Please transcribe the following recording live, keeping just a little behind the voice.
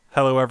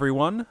Hello,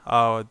 everyone.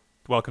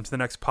 Welcome to the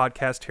next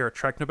podcast here at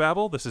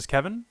Technobabble. This is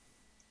Kevin,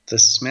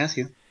 This is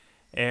Matthew.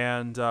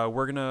 and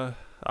we're gonna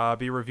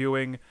be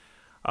reviewing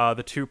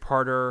the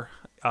two-parter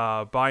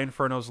 "By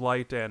Inferno's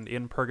Light" and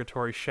 "In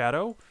Purgatory's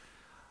Shadow."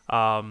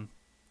 Um,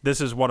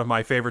 this is one of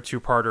my favorite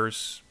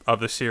two-parters of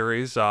the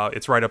series.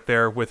 It's right up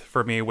there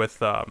for me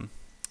with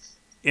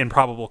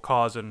 "Improbable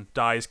Cause" and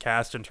 "Die's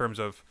Cast" in terms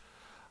of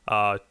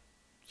uh,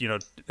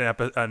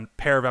 a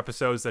pair of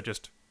episodes that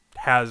just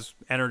has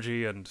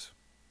energy and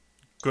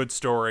good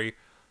story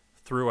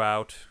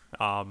throughout.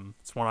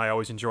 It's one I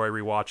always enjoy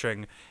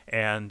rewatching,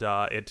 and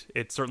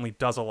it certainly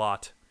does a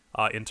lot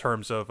in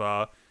terms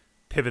of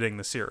pivoting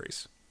the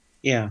series.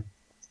 Yeah,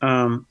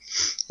 um,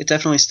 it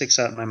definitely sticks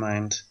out in my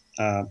mind,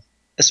 uh,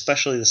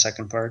 especially the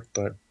second part,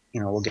 but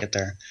we'll get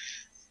there.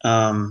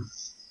 Um,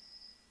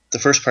 the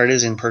first part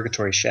is in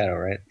Purgatory Shadow,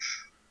 right?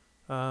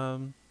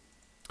 Um,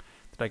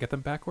 did I get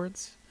them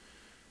backwards?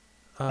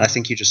 I Um,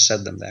 think you just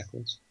said them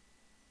backwards.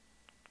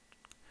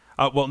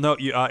 well, no,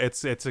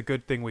 it's a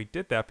good thing we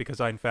did that because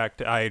in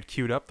fact I had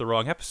queued up the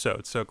wrong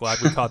episode. So glad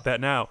we caught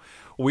that now.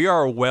 We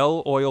are a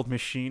well-oiled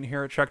machine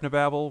here at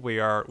Technobabble. We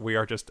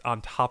are just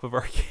on top of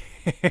our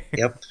game.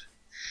 Yep.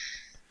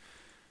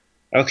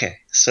 Okay,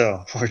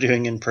 so we're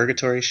doing in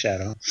Purgatory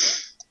Shadow.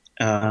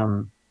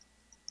 Um,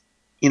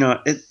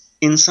 it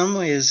in some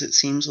ways it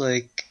seems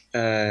like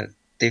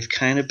they've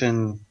kind of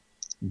been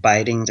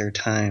biding their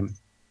time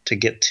to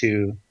get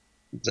to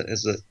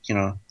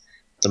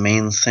the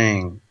main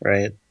thing,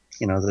 right?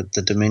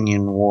 The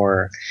Dominion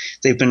War.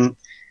 They've been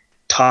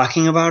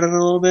talking about it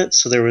a little bit.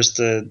 So there was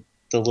the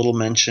little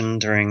mention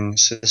during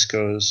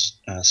Cisco's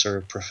sort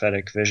of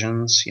prophetic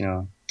visions,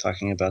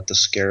 talking about the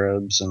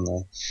scarabs and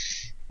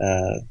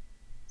uh,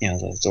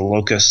 the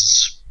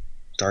locusts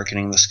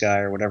darkening the sky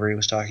or whatever he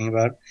was talking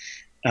about.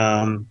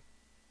 Um,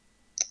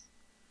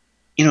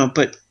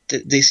 but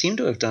they seem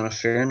to have done a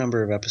fair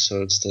number of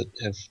episodes that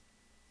have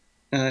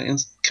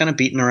kind of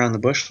beaten around the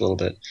bush a little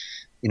bit,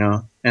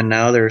 and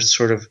now they're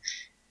sort of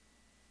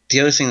the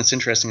other thing that's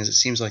interesting is it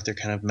seems like they're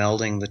kind of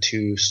melding the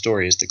two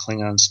stories, the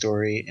Klingon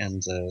story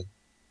and the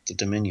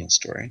Dominion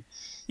story.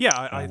 Yeah,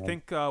 I Um,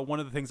 think one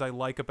of the things I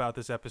like about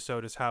this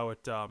episode is how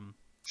it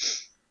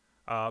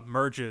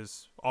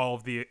merges all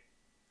of the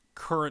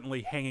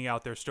currently hanging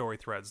out their story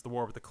threads: the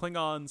war with the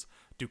Klingons,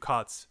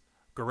 Dukat's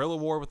guerrilla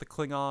war with the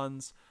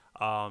Klingons.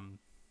 Um,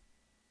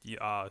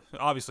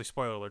 Obviously,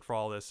 spoiler alert for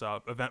all this.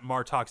 Event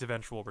Martok's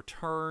eventual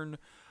return.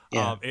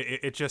 yeah,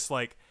 It just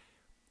like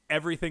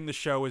everything the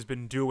show has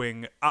been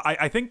doing.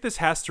 I think this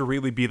has to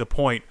really be the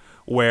point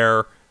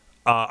where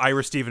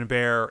Ira Stephen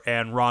Bear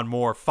and Ron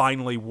Moore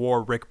finally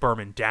wore Rick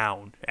Berman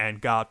down and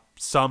got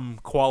some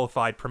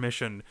qualified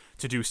permission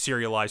to do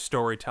serialized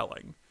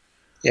storytelling.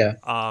 yeah.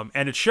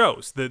 And it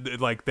shows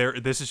that like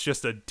this is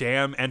just a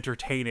damn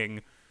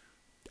entertaining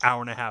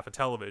hour and a half of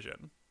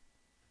television.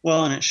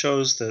 Well, and it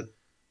shows that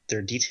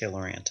they're detail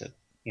oriented.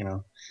 You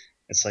know,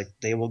 it's like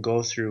they will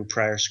go through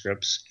prior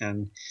scripts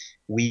and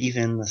weave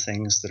in the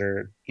things that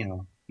are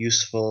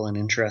useful and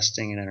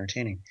interesting and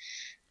entertaining.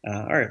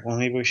 All right, well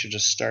maybe we should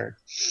just start.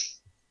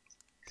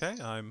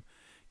 Okay, I'm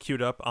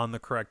queued up on the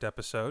correct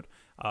episode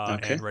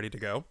Okay. and ready to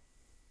go.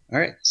 All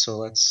right, so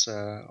let's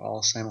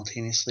all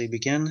simultaneously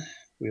begin.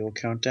 We will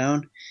count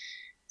down.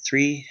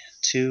 Three,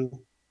 two,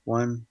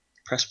 one.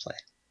 Press play.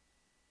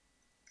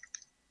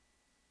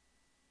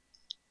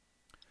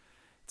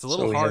 It's a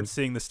little So we have hard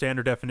seeing the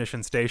standard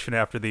definition station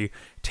after the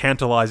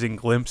tantalizing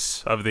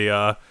glimpse of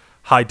the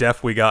high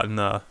def we got in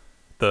the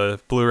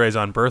Blu-rays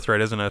on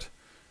Birthright, isn't it?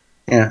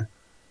 yeah.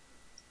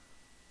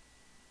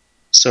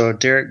 So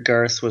Derek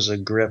Garth was a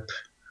grip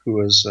who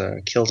was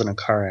killed in a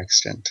car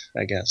accident,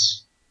 I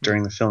guess, Hmm.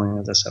 during the filming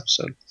of this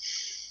episode.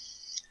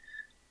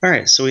 All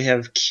right, so we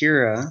have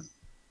Kira,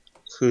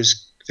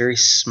 who's very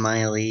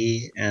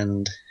smiley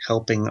and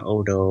helping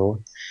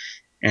Odo,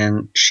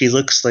 and she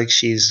looks like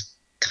she's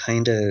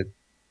kind of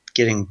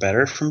getting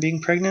better from being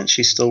pregnant.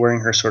 She's still wearing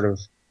her sort of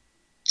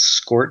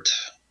skort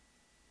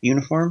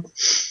uniform.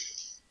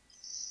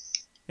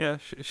 Yeah,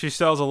 she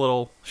sells a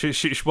little.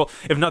 Well,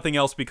 if nothing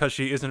else, because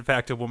she is in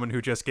fact a woman who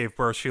just gave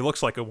birth. She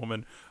looks like a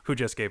woman who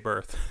just gave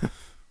birth.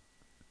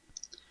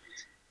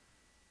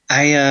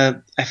 I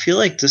feel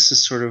like this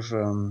is sort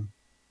of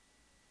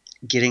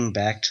getting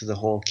back to the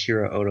whole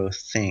Kira Odo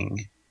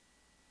thing.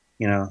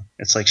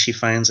 It's like she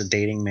finds a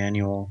dating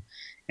manual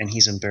and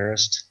he's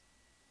embarrassed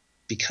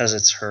because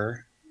it's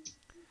her.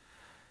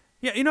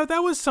 Yeah, that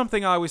was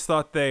something I always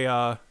thought they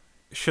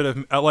should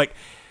have like.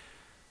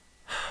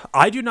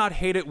 I do not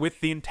hate it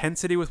with the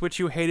intensity with which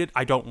you hate it.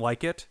 I don't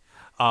like it.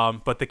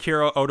 But the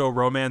Kira Odo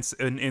romance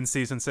in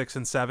season 6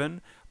 and 7.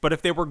 But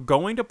if they were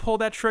going to pull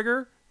that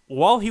trigger,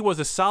 while he was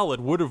a solid,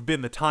 would have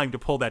been the time to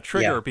pull that Yeah.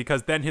 trigger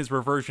because then his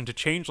reversion to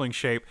changeling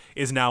shape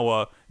is now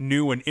a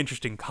new and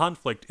interesting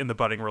conflict in the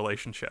budding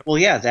relationship. Well,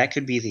 yeah, that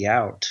could be the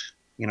out.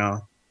 You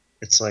know,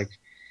 it's like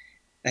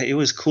it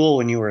was cool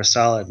when you were a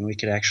solid and we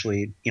could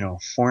actually,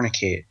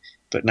 fornicate.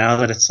 But now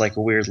that it's like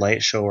a weird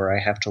light show where I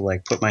have to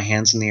like put my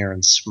hands in the air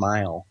and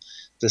smile,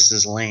 this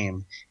is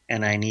lame.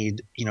 And I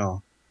need,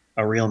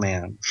 a real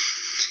man.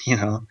 You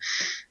know,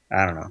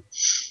 I don't know.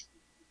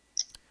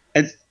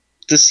 It,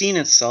 the scene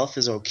itself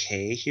is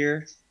okay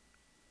here.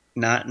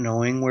 Not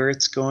knowing where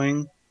it's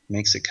going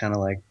makes it kind of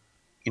like,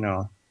 you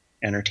know,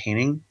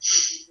 entertaining.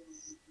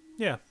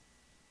 Yeah.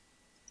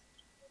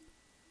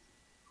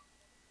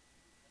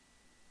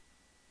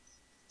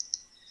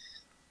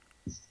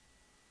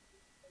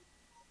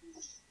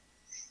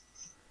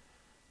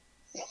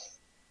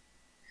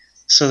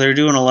 So they're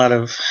doing a lot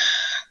of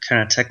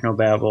kind of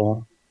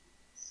technobabble,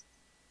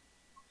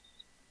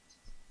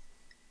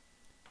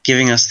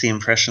 giving us the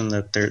impression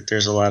that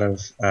there's a lot of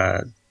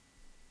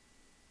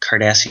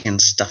Cardassian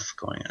stuff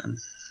going on.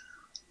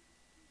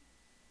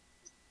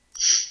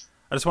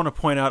 I just want to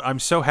point out, I'm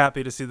so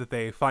happy to see that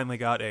they finally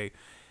got a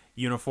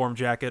uniform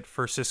jacket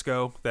for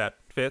Sisko that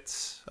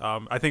fits.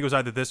 I think it was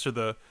either this or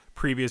the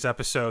previous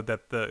episode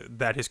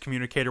that his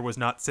communicator was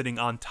not sitting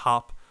on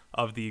top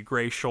of the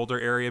gray shoulder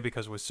area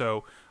because it was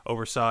so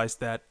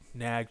oversized. That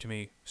nagged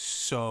me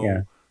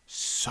Yeah.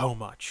 so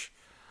much.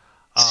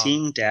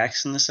 Seeing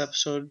Dax in this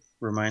episode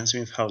reminds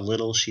me of how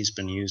little she's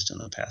been used in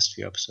the past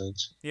few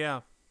episodes.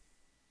 Yeah.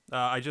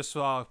 I just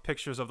saw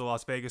pictures of the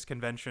Las Vegas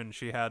convention.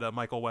 She had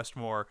Michael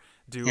Westmore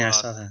do Yeah, I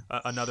saw that.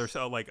 another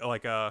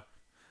like a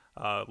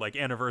like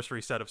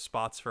anniversary set of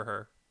spots for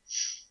her.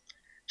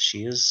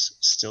 She is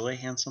still a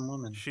handsome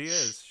woman. She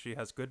is. She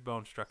has good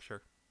bone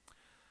structure.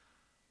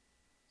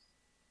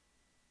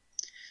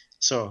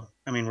 So,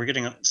 I mean,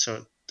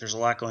 so there's a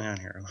lot going on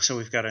here. So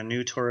we've got a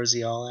new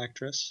Torres-Zial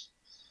actress.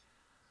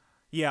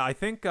 Yeah, I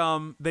think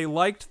they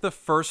liked the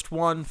first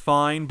one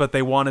fine, but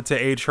they wanted to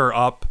age her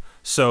up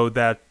so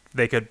that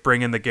they could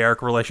bring in the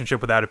Garrick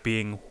relationship without it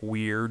being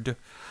weird.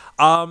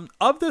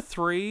 Of the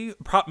three,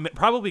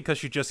 probably because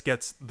she just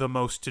gets the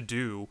most to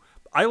do.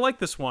 I like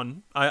this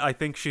one. I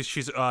think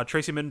she's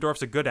Tracy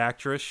Middendorf's a good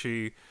actress.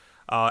 She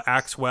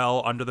acts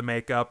well under the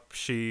makeup.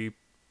 She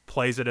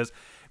plays it as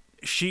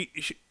she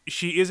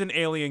is an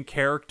alien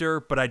character,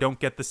 but I don't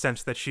get the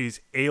sense that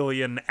she's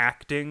alien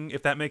acting,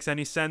 if that makes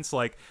any sense.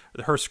 Like,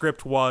 her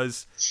script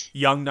was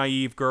young,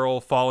 naive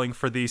girl falling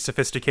for the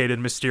sophisticated,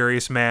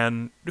 mysterious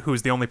man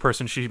who's the only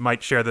person she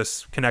might share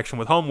this connection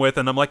with home with,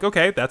 and I'm like,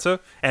 okay, that's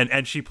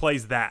and she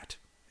plays that,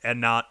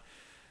 and not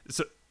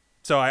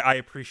so I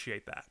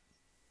appreciate that.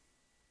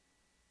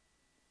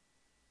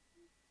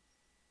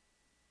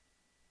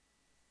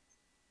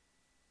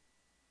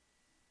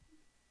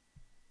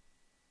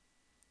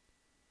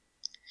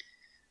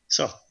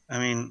 So, I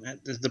mean,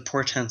 the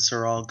portents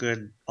are all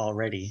good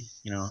already.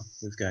 You know,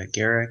 we've got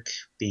Garrick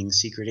being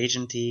secret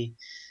agenty.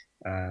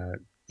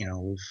 You know,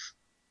 we've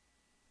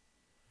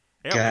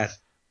Yeah, got,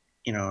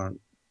 you know,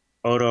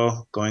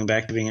 Odo going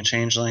back to being a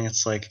changeling.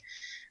 It's like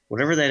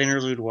whatever that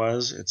interlude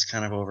was, it's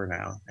kind of over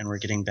now, and we're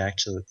getting back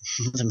to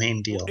the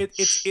main deal.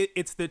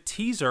 It's the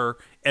teaser,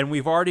 and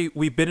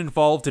we've been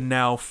involved in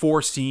now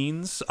 4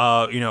 scenes.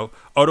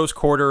 Odo's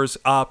quarters,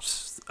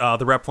 Ops,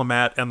 the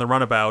Replimat, and the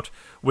Runabout,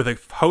 with a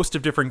host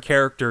of different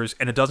characters,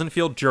 and it doesn't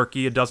feel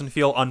jerky. It doesn't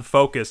feel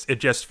unfocused. It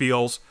just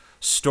feels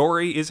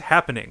story is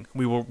happening.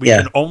 We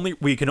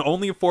can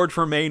only afford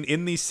to remain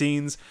in these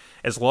scenes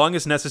as long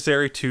as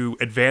necessary to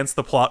advance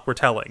the plot we're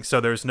telling.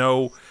 So there's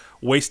no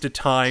wasted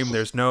time.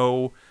 There's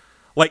no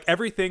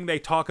everything they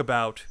talk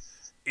about.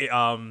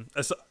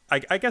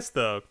 I guess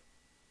the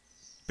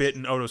bit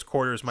in Odo's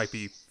quarters might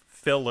be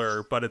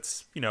filler, but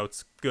it's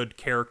good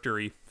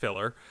charactery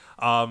filler.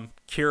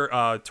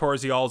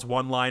 Torres-Zial's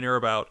one-liner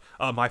about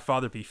my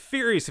father'd be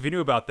furious if he knew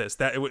about this.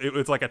 That it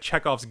was like a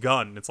Chekhov's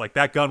gun. It's like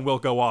that gun will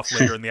go off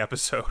later in the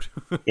episode.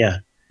 Yeah.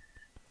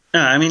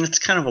 No, I mean, it's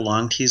kind of a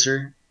long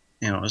teaser.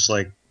 It was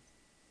like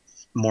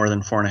more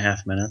than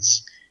 4.5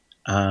 minutes.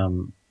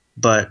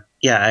 But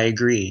yeah, I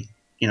agree.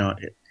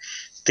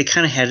 They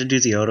kind of had to do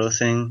the Odo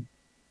thing,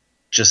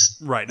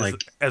 just right,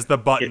 like as the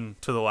button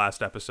to the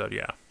last episode.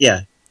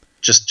 Yeah,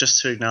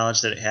 just to acknowledge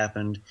that it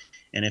happened.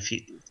 And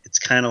it's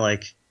kind of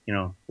like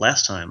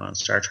last time on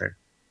Star Trek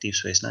Deep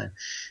Space Nine,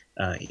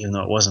 even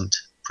though it wasn't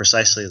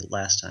precisely the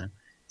last time.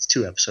 It's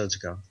 2 episodes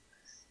ago.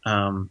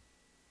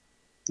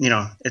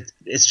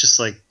 It's just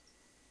like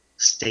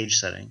stage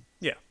setting.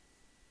 Yeah.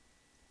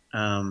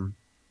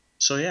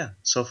 So yeah,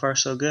 so far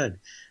so good.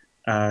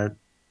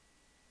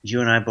 You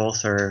and I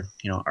both are,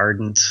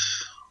 ardent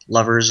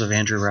lovers of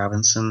Andrew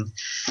Robinson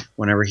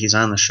whenever he's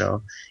on the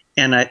show.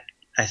 And I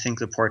think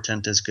the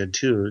portent is good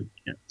too.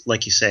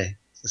 Like you say,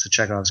 with the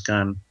Chekhov's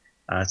gun,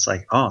 it's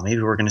like, oh, maybe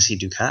we're going to see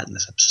Dukat in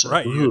this episode.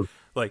 Right.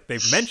 Like,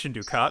 they've mentioned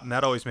Dukat, and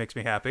that always makes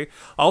me happy.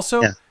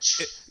 Also, Yeah.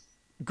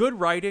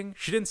 Good writing.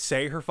 She didn't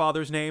say her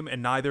father's name,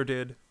 and neither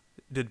did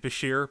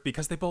Bashir,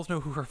 because they both know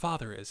who her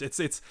father is.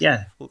 It's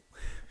Yeah.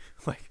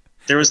 like,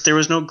 There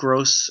was no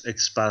gross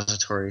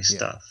expository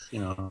stuff,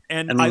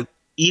 And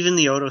even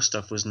the Odo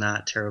stuff was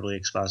not terribly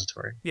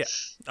expository. Yeah.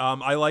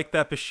 I like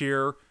that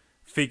Bashir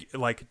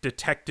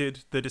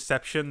detected the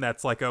deception.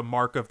 That's like a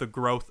mark of the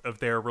growth of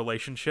their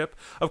relationship.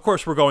 Of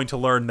course, we're going to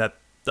learn that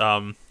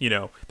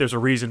there's a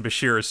reason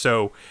Bashir is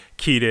so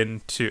keyed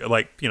into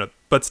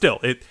but still,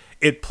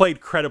 it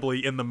played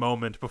credibly in the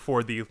moment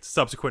before the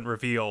subsequent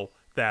reveal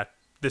that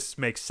this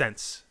makes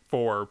sense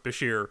for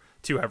Bashir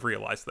to have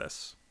realized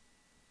this.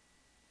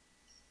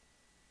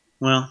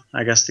 Well,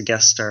 I guess the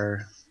guest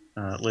star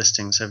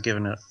listings have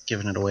given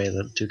it away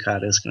that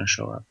Dukat is going to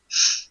show up,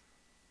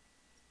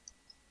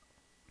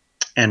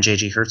 and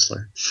J.G.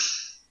 Hertzler.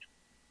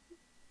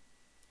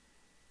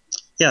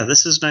 Yeah,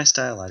 this is nice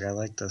dialogue. I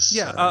like this.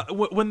 Yeah,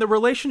 when the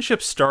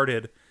relationship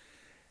started,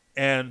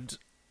 and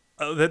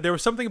there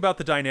was something about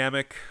the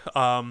dynamic,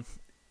 a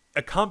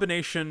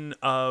combination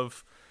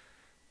of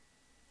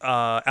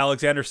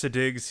Alexander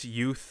Siddig's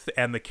youth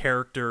and the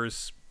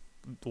character's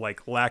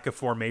like lack of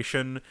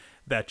formation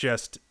that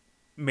just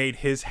made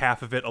his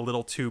half of it a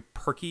little too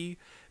perky.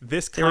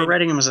 They were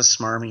writing him as a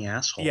smarmy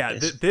asshole. Yeah,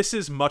 this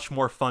is much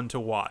more fun to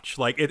watch.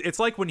 Like it's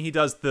like when he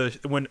does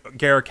when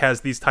Garak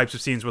has these types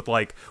of scenes with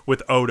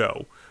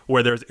Odo,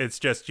 where it's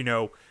just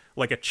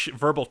like a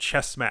verbal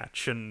chess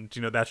match, and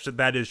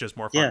that is just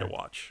more fun to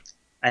watch.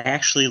 I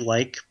actually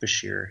like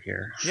Bashir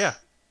here. Yeah.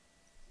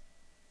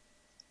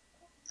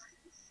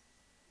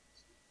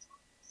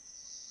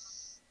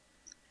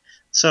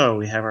 So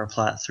we have our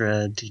plot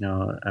thread.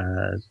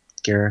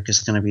 Garak is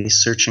going to be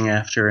searching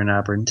after an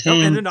Auburn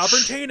Tain. And an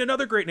Auburn Tain,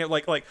 another great name.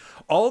 Like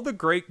all the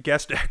great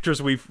guest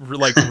actors we've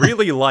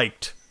really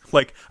liked.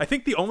 Like I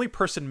think the only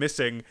person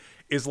missing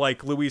is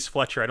like Louise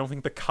Fletcher. I don't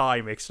think the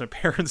Kai makes an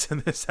appearance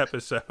in this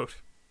episode.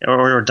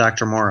 Or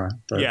Dr. Mora.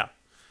 But... Yeah,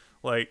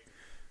 like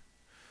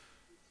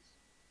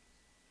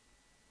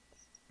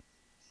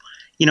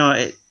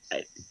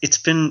it's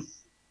been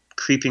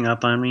creeping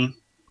up on me.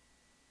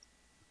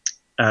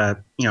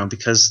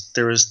 Because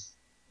there was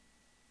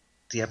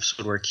the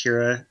episode where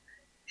Kira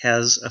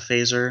has a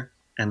phaser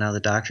and now the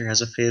Doctor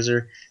has a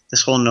phaser.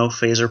 This whole no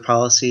phaser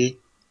policy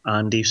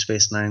on Deep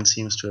Space Nine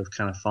seems to have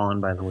kind of fallen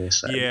by the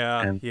wayside.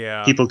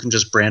 Yeah. People can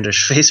just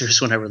brandish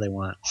phasers whenever they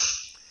want.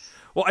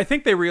 Well, I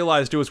think they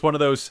realized it was one of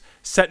those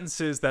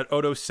sentences that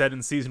Odo said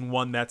in season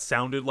 1 that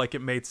sounded like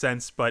it made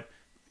sense, but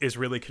is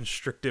really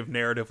constrictive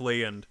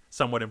narratively and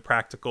somewhat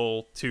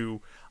impractical to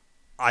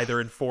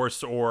either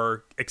enforce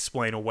or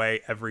explain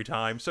away every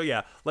time. So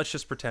yeah, let's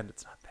just pretend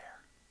it's not there.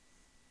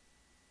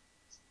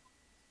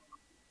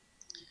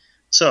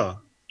 So,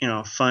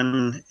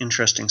 fun,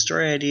 interesting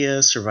story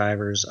idea,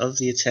 survivors of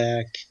the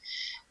attack.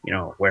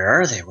 Where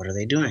are they? What are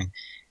they doing?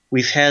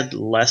 We've had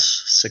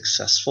less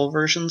successful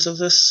versions of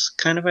this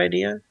kind of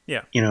idea.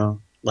 Yeah.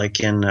 Like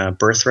in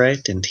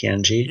Birthright in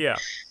TNG. Yeah.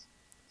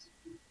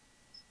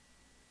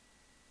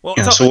 Well,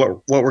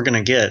 so what we're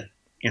going to get,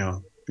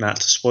 not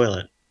to spoil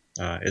it,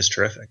 is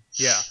terrific.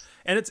 Yeah.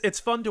 And it's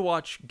fun to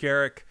watch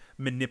Garak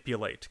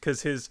manipulate,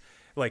 because his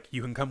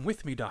you can come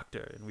with me,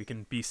 Doctor, and we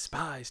can be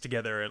spies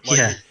together. And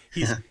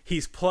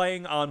he's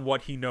playing on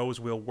what he knows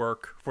will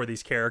work for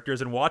these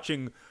characters, and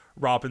watching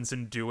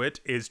Robinson do it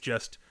is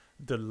just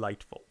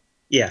delightful.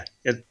 Yeah.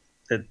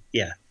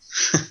 Yeah.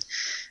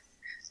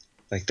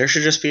 There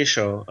should just be a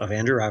show of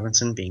Andrew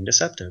Robinson being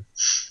deceptive.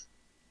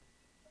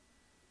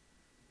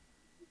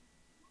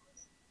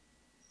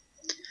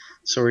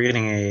 So we're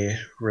getting a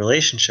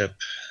relationship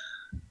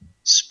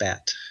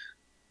spat.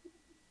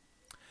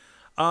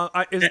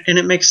 And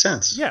it makes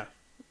sense. Yeah.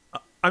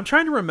 I'm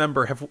trying to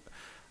remember,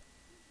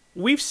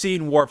 we've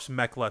seen Worf's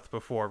mek'leth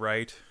before,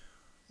 right?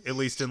 At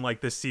least in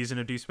this season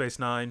of Deep Space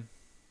Nine.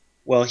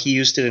 Well, he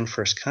used it in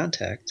First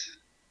Contact.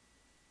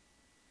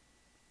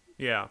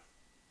 Yeah.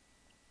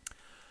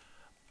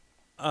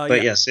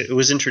 But yes, it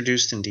was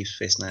introduced in Deep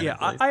Space Nine. Yeah,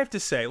 I have to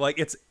say,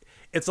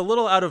 it's a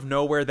little out of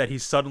nowhere that he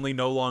suddenly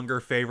no longer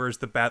favors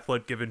the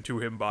bat'leth given to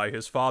him by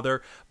his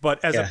father,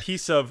 but as a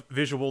piece of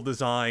visual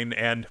design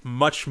and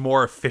much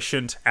more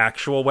efficient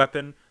actual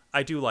weapon,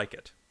 I do like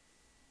it.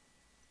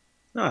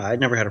 No, I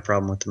never had a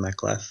problem with the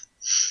mek'leth.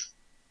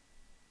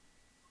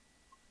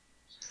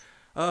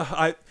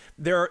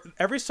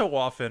 Every so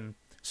often,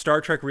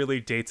 Star Trek really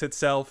dates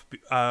itself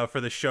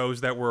for the shows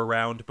that were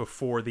around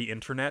before the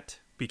internet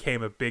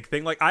became a big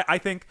thing. I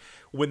think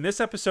when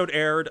this episode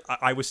aired,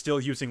 I was still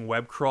using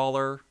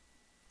webcrawler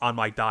on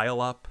my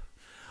dial-up.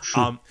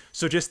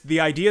 So just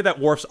the idea that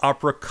Worf's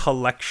opera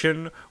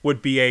collection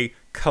would be a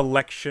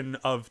collection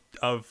of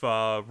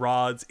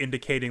rods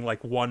indicating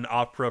one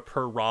opera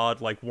per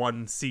rod,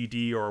 one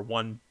CD or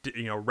one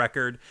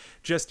record,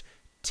 just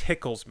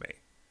tickles me.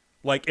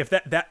 If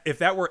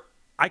that were,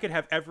 I could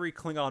have every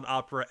Klingon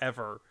opera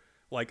ever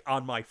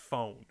on my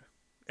phone,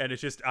 and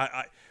it's just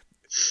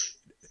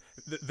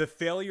the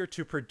failure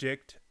to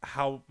predict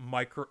how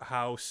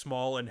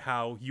small and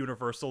how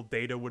universal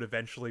data would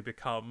eventually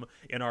become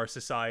in our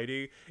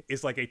society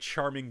is a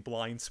charming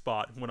blind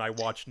spot when I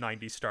watch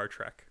 90s Star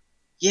Trek.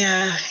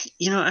 Yeah,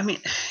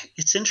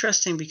 it's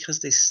interesting because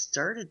they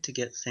started to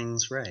get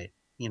things right.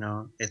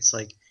 It's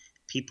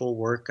people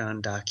work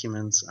on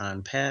documents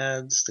on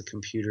pads, the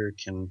computer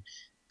can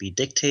be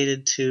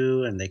dictated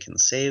to, and they can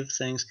save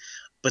things.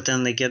 But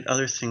then they get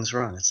other things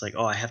wrong. It's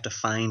I have to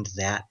find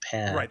that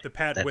pad, right, the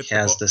pad that with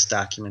has this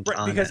document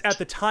on it. Because at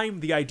the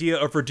time, the idea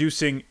of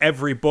reducing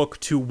every book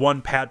to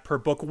one pad per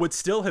book would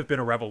still have been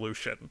a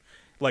revolution.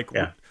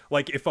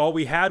 If all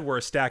we had were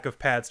a stack of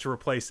pads to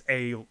replace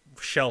a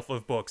shelf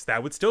of books,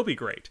 that would still be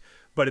great.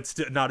 but it's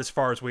not as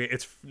far as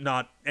it's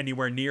not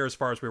anywhere near as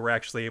far as we were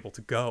actually able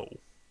to go.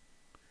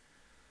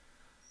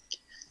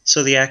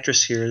 So the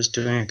actress here is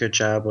doing a good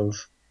job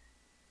of,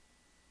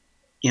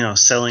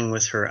 selling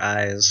with her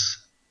eyes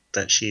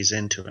that she's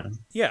into him.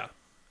 Yeah.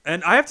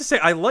 And I have to say,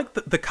 I like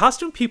the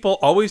costume people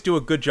always do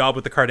a good job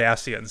with the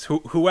Cardassians.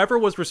 Whoever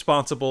was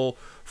responsible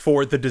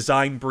for the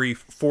design brief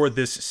for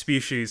this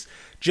species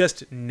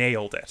just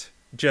nailed it.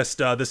 Just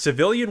the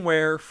civilian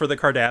wear for the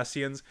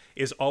Cardassians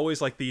is always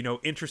like the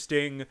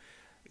interesting,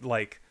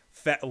 like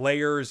fat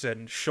layers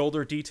and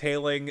shoulder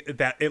detailing.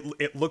 That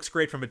it looks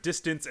great from a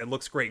distance. It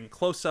looks great in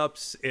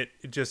close-ups. It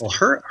just Well,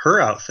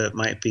 her outfit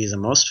might be the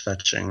most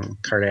fetching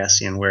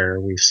Cardassian wear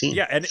we've seen.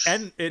 yeah,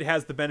 and it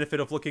has the benefit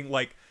of looking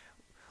like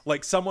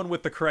someone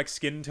with the correct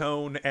skin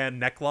tone and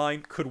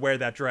neckline could wear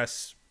that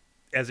dress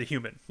as a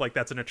human. Like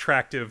that's an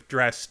attractive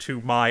dress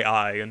to my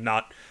eye, and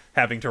not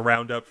having to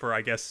round up for,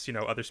 I guess,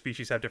 other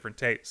species have different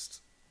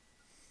tastes.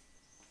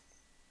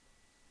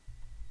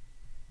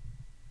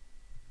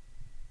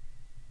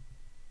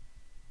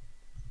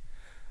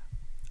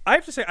 I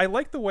have to say, I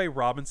like the way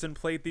Robinson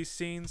played these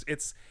scenes.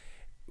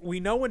 We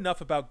know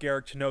enough about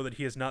Garak to know that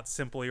he is not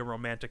simply a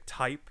romantic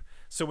type.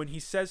 So when he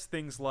says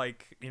things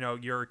like,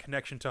 your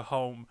connection to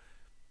home,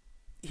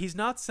 he's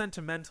not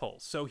sentimental,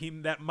 so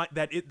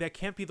that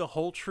can't be the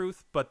whole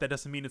truth, but that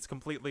doesn't mean it's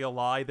completely a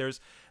lie. There's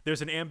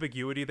an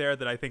ambiguity there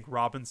that I think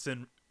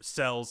Robinson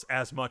sells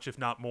as much, if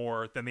not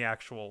more, than the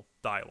actual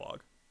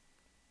dialogue.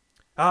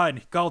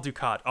 And Gul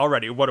Dukat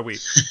already. What are we?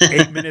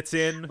 8 minutes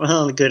in.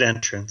 Well, a good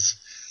entrance.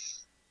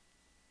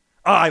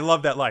 Oh, I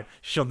love that line.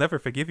 She'll never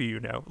forgive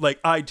you, Like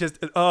I just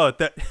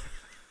that.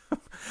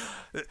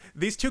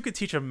 These two could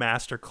teach a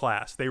master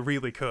class. They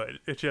really could.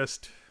 It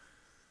just.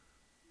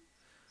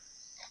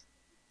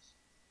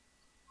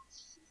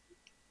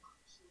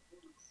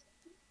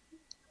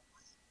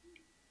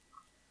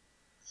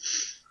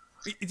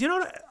 You know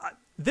what?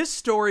 This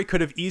story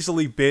could have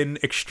easily been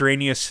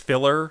extraneous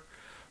filler,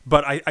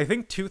 but I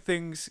think two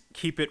things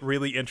keep it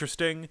really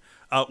interesting.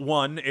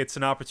 One, it's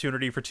an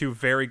opportunity for two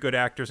very good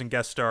actors and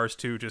guest stars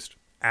to just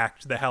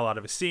act the hell out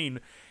of a scene.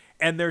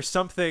 And there's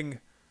something,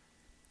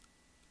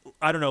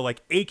 I don't know,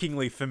 like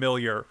achingly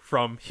familiar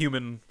from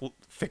human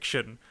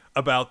fiction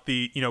about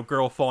the,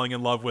 girl falling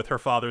in love with her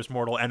father's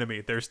mortal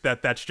enemy.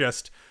 That's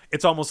just,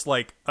 it's almost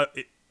like,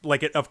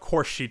 of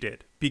course she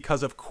did,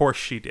 because of course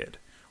she did.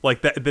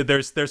 Like that,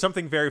 there's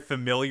something very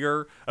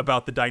familiar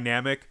about the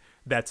dynamic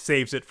that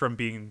saves it from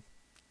being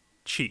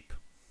cheap.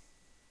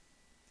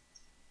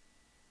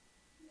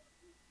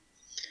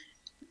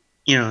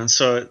 And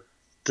so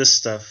this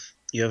stuff,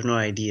 you have no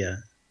idea.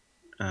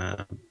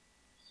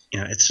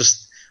 It's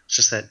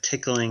just that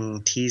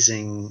tickling,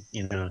 teasing.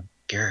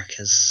 Garak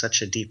has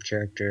such a deep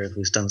character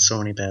who's done so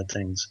many bad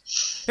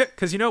things. Yeah,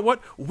 because you know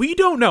what? We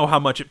don't know how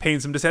much it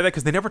pains him to say that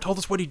because they never told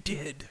us what he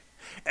did.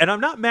 And I'm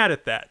not mad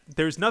at that.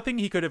 There's nothing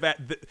he could have...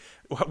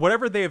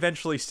 Whatever they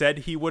eventually said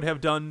he would have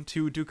done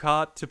to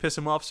Dukat to piss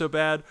him off so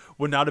bad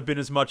would not have been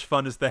as much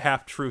fun as the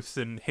half-truths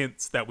and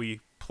hints that we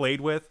played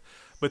with.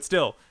 But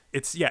still,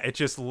 it's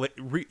just...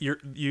 you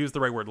used the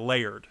right word,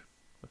 layered.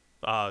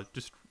 A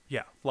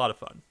lot of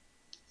fun.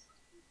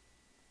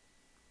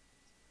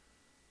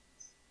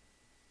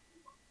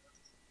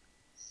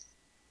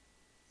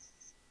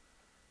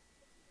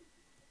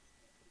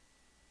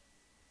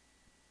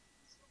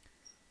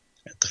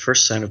 At the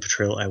first sign of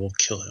betrayal, I will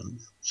kill him.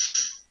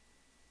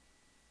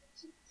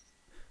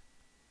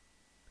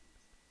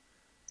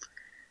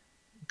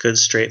 Good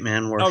straight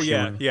man work. Oh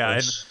yeah,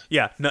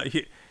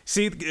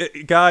 see,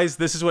 guys,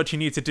 this is what you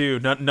need to do.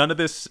 None of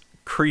this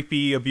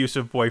creepy,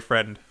 abusive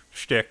boyfriend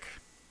shtick.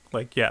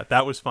 Like, yeah,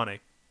 that was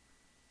funny.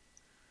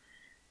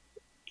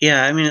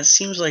 Yeah, I mean, it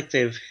seems like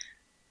they've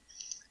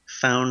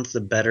found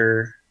the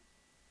better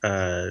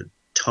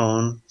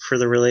tone for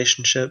the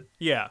relationship.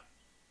 Yeah.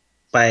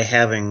 By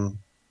having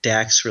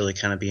Dax really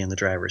kind of be in the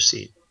driver's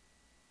seat,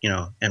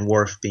 and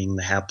Worf being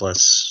the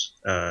hapless,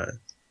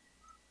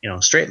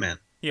 straight man,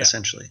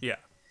 essentially. Yeah.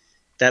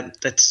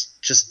 That's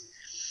just,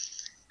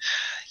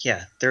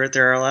 yeah. There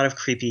are a lot of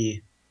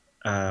creepy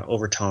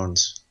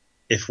overtones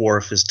if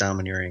Worf is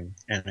domineering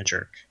and a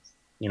jerk,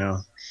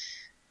 and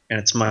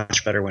it's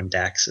much better when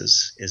Dax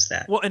is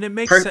that. Well, and it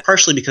makes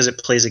partially because it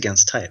plays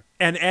against type,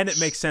 and it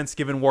makes sense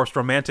given Worf's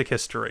romantic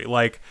history.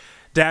 Like,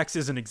 Dax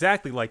isn't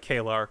exactly like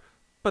Kalar,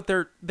 but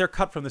they're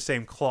cut from the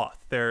same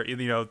cloth. They're,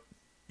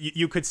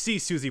 you could see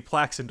Susie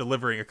Plaxton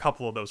delivering a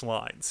couple of those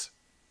lines.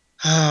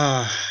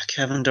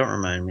 Kevin, don't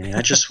remind me.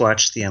 I just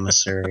watched The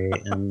Emissary,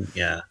 and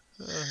yeah.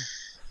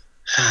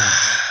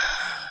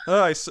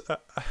 I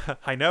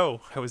know.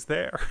 I was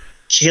there.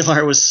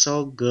 Kalar was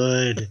so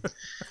good.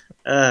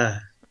 Okay,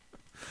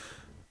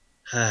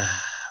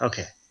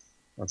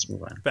 let's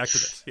move on. Back to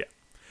this, yeah.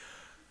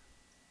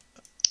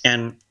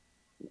 And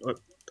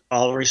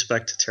all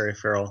respect to Terry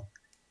Farrell,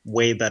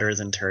 way better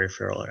than Terry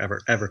Farrell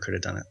ever could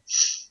have done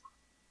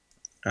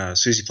it.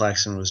 Susie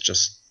Plaxton was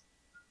just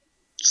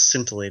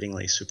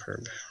scintillatingly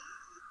superb.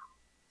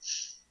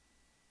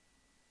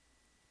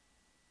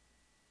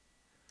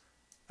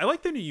 I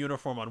like the new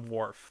uniform on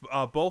Worf.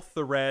 Both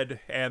the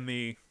red and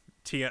the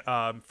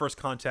First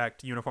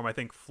Contact uniform, I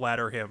think,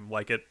 flatter him.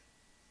 Like, it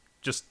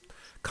just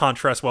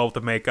contrasts well with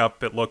the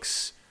makeup.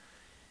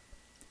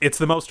 It's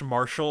the most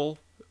martial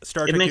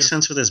Star It Trek makes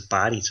uniform. sense with his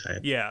body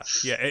type. Yeah,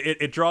 yeah.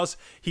 It draws.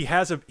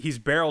 He's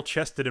barrel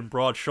chested and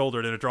broad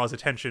shouldered, and it draws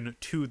attention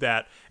to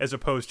that as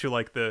opposed to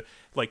like the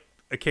like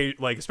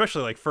like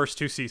especially like first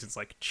two seasons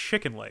like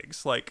chicken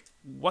legs. Like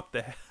what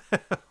the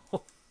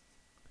hell?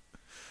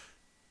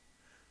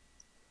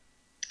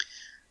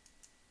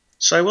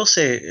 So I will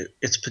say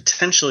it's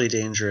potentially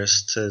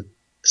dangerous to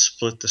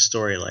split the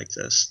story like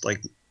this.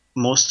 Like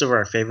most of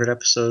our favorite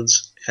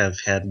episodes have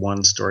had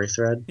one story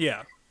thread,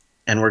 Yeah.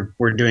 and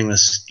we're doing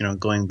this,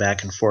 going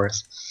back and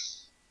forth.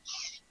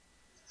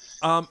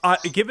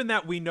 Given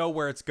that we know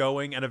where it's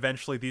going, and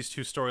eventually these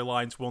two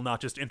storylines will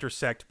not just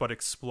intersect but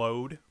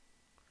explode,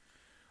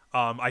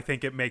 I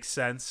think it makes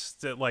sense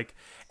to like.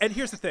 And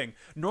here's the thing: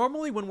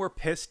 normally, when we're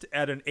pissed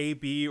at an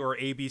AB or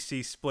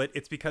ABC split,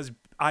 it's because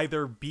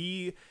either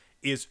B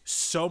is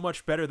so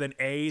much better than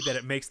A that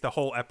it makes the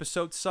whole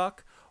episode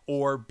suck,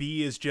 or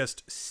B is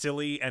just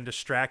silly and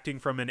distracting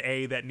from an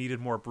A that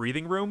needed more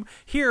breathing room.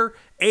 Here,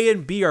 A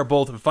and B are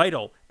both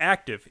vital,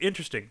 active,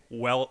 interesting,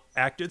 well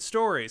acted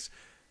stories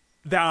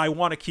that I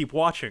want to keep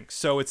watching.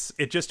 So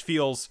it just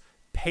feels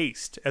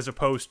paced as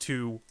opposed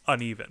to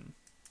uneven.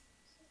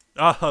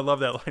 Oh, I love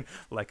that line.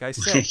 Like I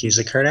said, He's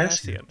a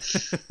Cardassian.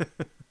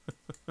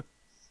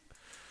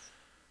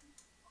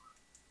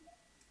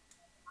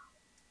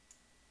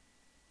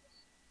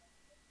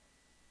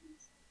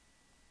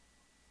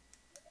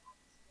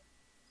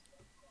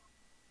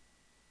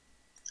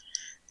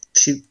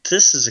 See,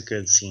 this is a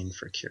good scene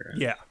for Kira.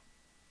 Yeah.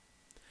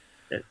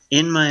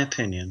 In my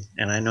opinion,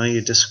 and I know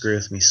you disagree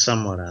with me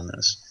somewhat on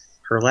this,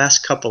 her last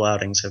couple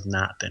outings have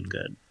not been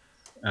good.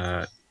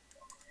 I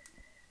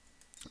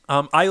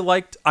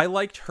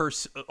liked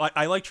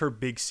her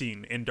big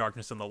scene in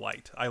Darkness and the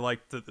Light. I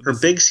liked her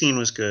big scene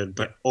was good,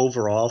 but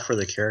overall for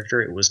the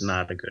character, it was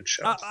not a good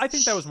show. I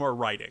think that was more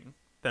writing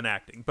than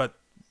acting, but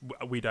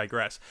we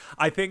digress.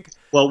 I think.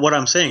 Well, what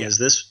I'm saying is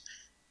this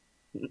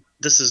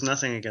is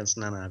nothing against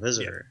Nana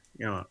Visitor.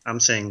 I'm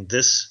saying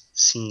this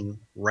scene,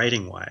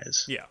 writing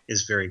wise,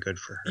 is very good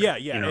for her.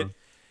 Yeah.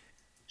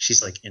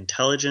 She's like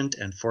intelligent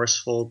and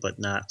forceful, but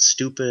not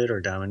stupid or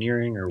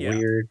domineering or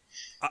weird.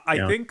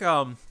 I think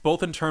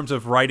both in terms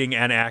of writing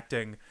and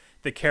acting,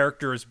 the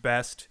character is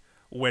best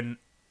when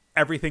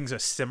everything's a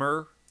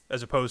simmer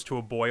as opposed to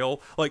a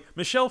boil. Like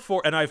Michelle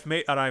Forbes, and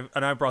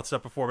I've brought this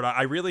up before, but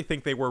I really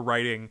think they were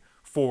writing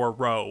for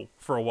Ro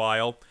for a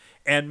while.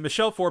 And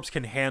Michelle Forbes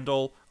can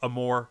handle a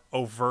more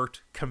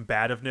overt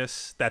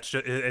combativeness.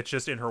 It's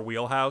just in her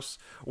wheelhouse.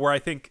 Where I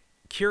think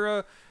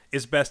Kira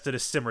is best at a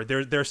simmer.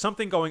 There's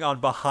something going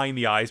on behind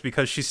the eyes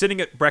because she's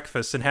sitting at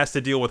breakfast and has to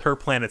deal with her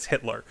planet's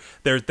Hitler.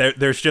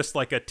 There's just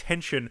like a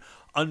tension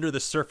under the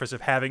surface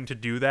of having to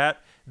do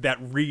that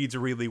reads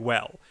really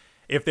well.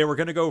 If they were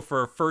going to go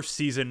for a first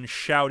season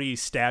shouty,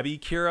 stabby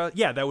Kira,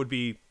 yeah, that would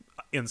be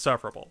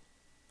insufferable.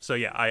 So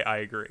yeah, I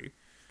agree.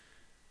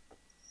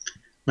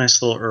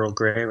 Nice little Earl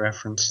Grey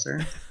reference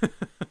there.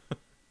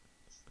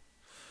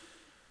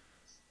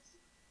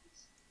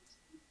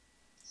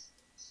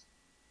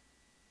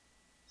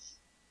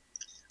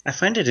 I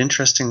find it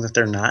interesting that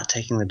they're not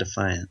taking the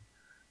Defiant.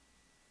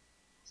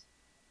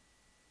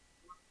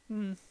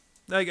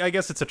 I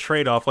guess it's a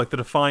trade-off. Like the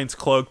Defiant's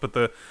cloak, but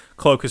the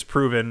cloak has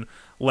proven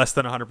less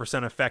than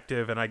 100%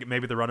 effective, and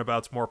maybe the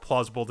runabout's more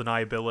plausible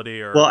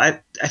deniability. Or well,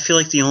 I feel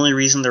like the only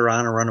reason they're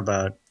on a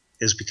runabout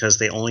is because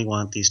they only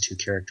want these two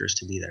characters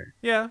to be there.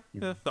 Yeah,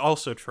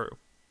 also true.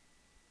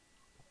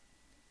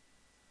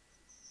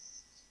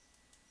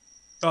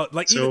 Oh,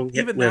 like so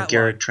even we that have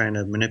Garrick line, trying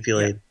to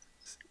manipulate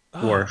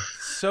Worf.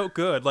 So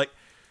good. Like,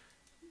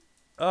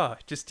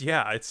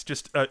 it's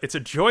just it's a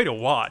joy to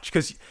watch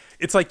because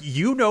it's like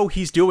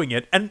he's doing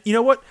it, and you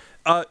know what?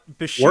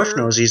 Bashir, Worf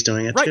knows he's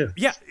doing it too.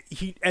 Yeah,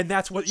 and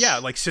that's what. Yeah,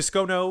 like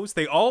Sisko knows.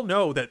 They all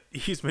know that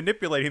he's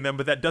manipulating them,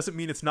 but that doesn't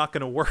mean it's not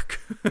going to work.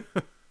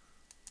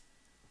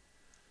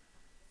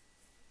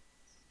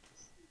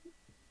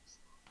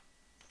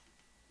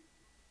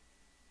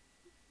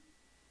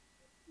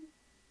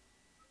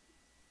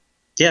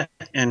 Yeah,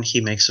 and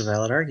he makes a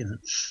valid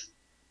argument.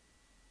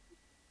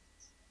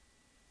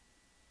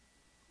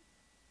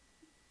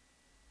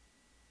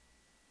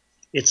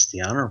 It's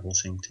the honorable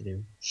thing to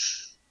do.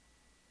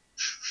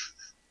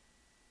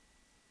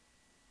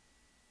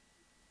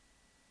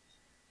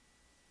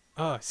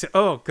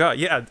 Oh god,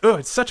 yeah. Oh,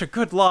 it's such a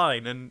good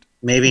line, and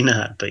maybe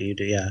not, but you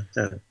do. Yeah,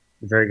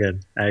 very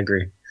good. I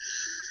agree.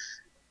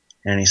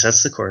 And he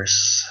sets the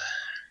course.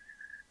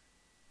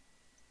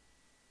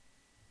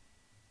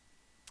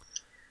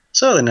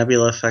 So the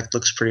nebula effect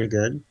looks pretty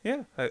good.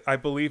 Yeah, I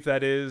believe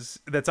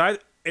it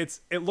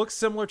looks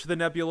similar to the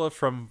nebula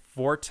from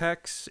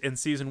Vortex in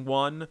season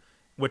 1,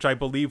 which I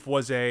believe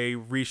was a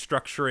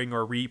restructuring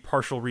or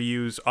partial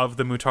reuse of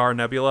the Mutara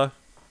Nebula.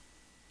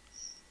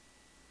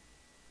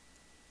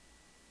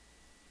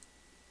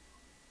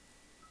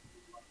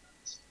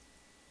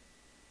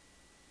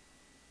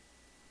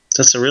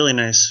 That's a really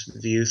nice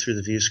view through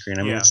the view screen.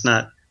 I mean, Yeah. it's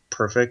not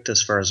perfect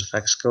as far as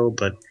effects go,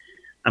 but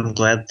I'm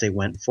glad they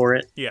went for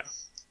it. Yeah.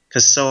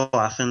 Because so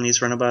often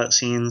these runabout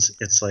scenes,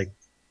 it's like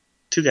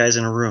two guys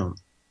in a room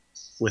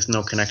with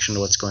no connection to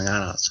what's going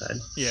on outside.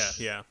 Yeah,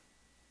 yeah.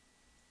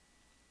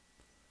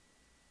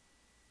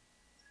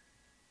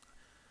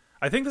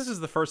 I think this is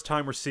the first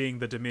time we're seeing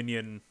the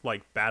Dominion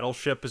like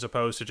battleship as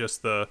opposed to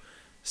just the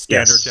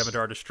standard Yes.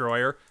 Jem'Hadar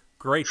destroyer.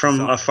 Great From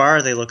design.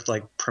 afar, they looked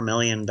like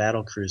Promelian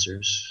battle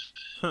cruisers.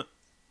 Huh.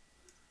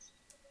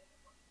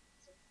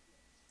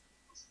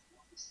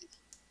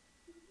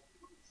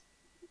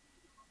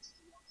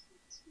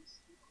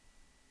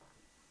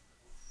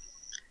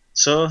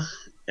 So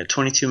at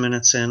 22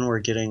 minutes in, we're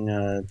getting,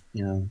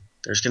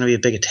 there's going to be a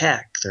big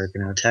attack. They're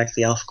going to attack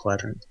the Alpha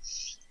Quadrant.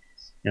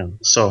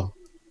 So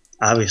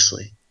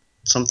obviously,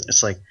 something.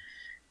 It's like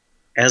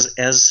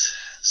as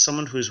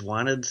someone who's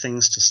wanted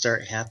things to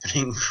start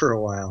happening for a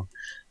while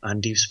on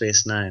Deep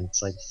Space Nine,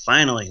 it's like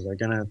finally they're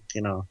gonna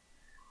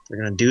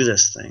do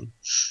this thing.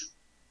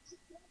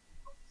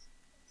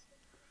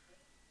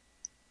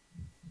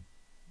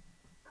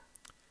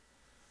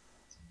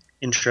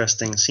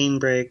 Interesting scene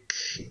break.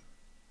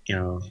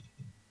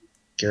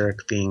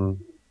 Garak being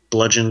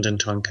bludgeoned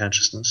into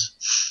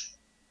unconsciousness.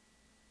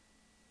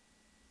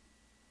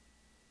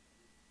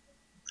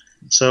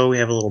 So we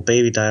have a little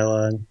baby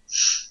dialogue.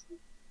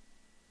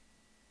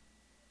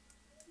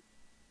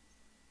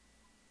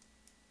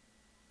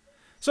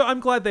 So I'm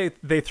glad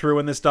they threw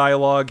in this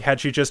dialogue. Had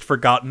she just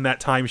forgotten that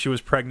time she was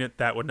pregnant,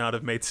 that would not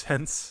have made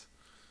sense.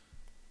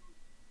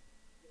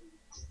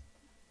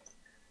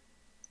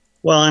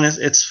 Well, and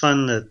it's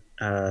fun that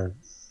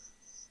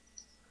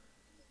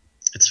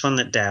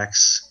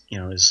Dax,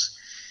 is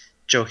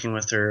joking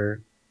with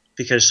her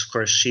because, of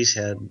course, she's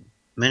had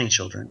many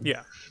children.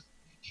 Yeah.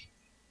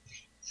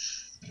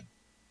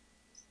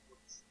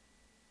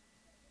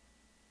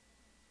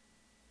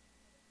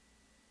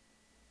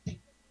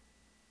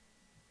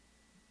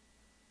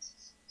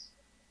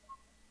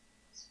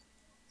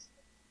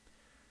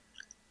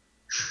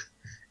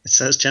 It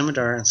says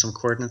Jem'Hadar and some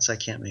coordinates I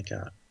can't make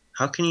out.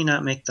 How can you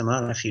not make them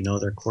out if you know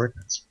their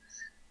coordinates?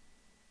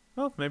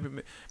 Well,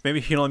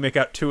 maybe he can only make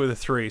out two of the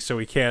three, so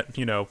he can't,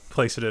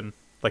 place it in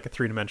like a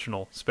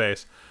three-dimensional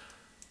space.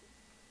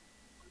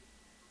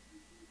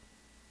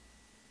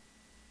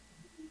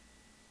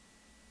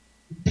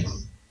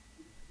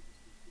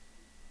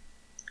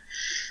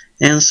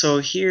 And so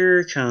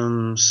here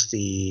comes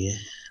the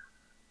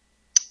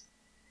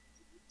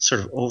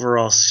sort of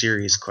overall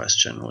series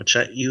question, which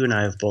you and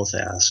I have both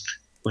asked,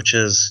 which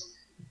is,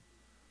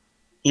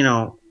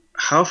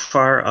 how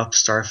far up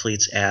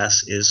Starfleet's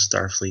ass is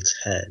Starfleet's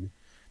head?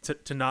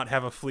 To not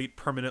have a fleet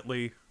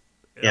permanently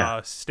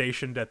Yeah.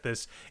 stationed at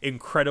this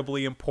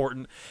incredibly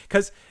important,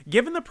 because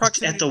given the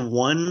proximity, At the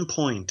one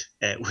point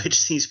at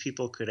which these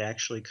people could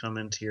actually come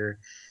into your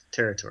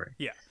territory.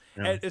 yeah,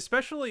 You know? and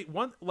especially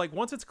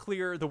once it's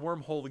clear the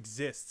wormhole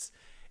exists,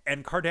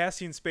 and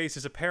Cardassian space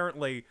is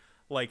apparently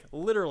like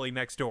literally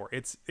next door.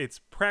 It's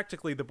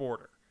practically the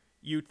border.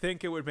 You'd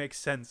think it would make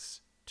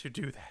sense to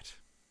do that.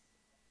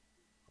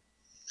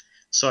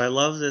 So I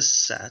love this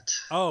set.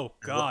 Oh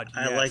God,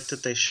 I yes. like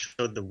that they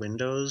showed the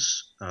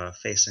windows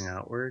facing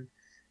outward.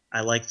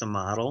 I like the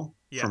model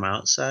from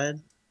outside,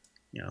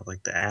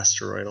 like the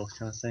asteroidal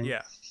kind of thing.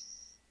 Yeah.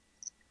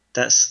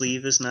 That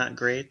sleeve is not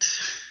great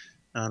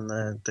on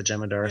the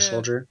Jem'Hadar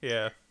soldier.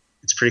 Yeah.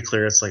 It's pretty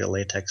clear it's like a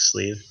latex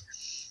sleeve.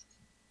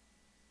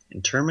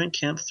 Internment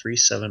Camp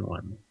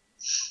 371.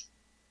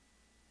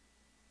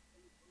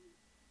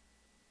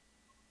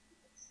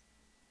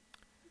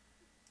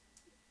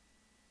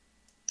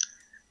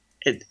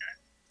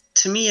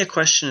 To me, a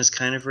question is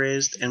kind of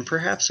raised, and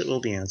perhaps it will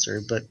be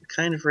answered, but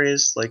kind of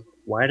raised, like,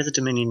 why do the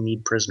Dominion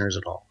need prisoners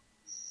at all?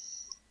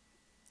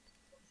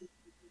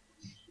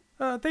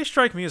 They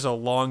strike me as a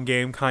long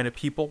game kind of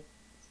people.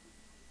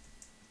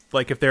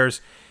 Like if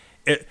there's,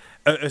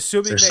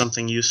 assuming there's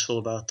something useful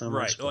about them,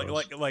 right?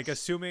 Like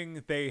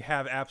assuming they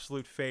have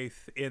absolute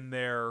faith in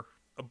their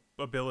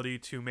ability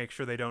to make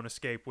sure they don't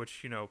escape,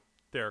 which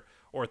their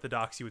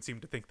orthodoxy would seem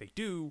to think they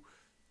do.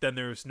 Then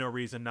there's no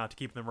reason not to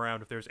keep them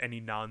around if there's any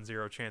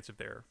non-zero chance of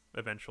their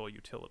eventual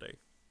utility.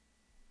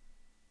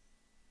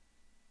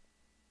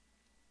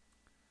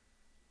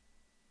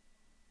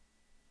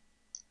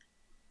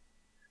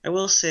 I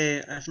will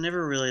say I've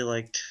never really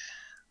liked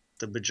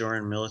the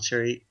Bajoran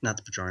military, not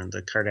the Bajoran,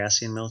 the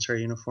Cardassian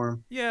military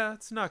uniform. Yeah,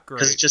 it's not great.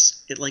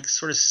 Because it like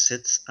sort of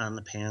sits on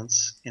the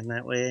pants in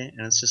that way,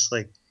 and it's just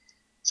like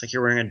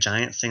you're wearing a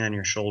giant thing on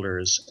your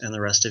shoulders, and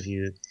the rest of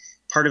you.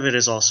 Part of it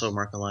is also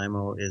Marc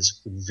Alaimo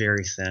is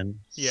very thin.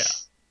 Yeah.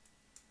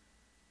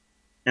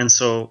 And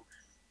so,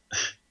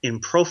 in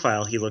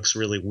profile, he looks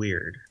really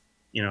weird.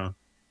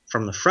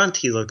 From the front,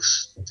 he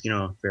looks,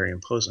 very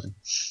imposing.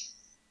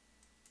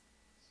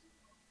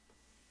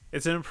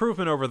 It's an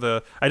improvement over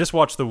the. I just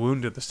watched The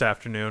Wounded this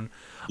afternoon.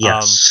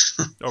 Yes.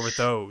 Over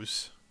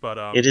those, but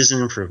it is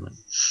an improvement.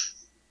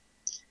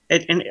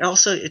 And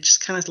also, it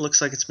just kind of looks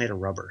like it's made of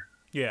rubber.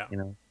 Yeah.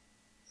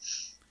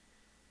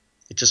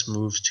 it just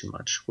moves too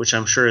much, which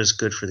I'm sure is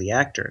good for the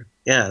actor.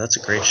 Yeah, that's a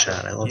great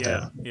shot. I love Yeah,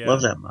 that. yeah.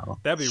 Love that model.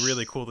 That'd be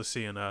really cool to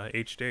see in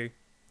HD.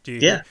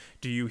 Yeah,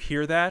 Do you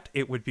hear that?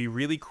 It would be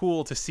really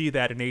cool to see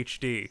that in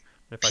HD.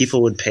 If I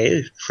people would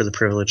pay for the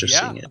privilege of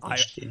Yeah, seeing it in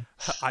HD.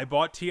 I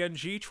bought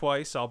TNG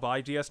twice. I'll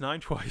buy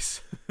DS9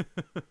 twice.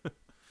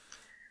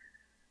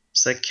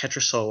 It's like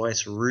Ketracel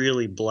White's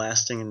really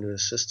blasting into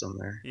his system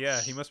there.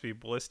 Yeah, he must be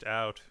blissed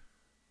out.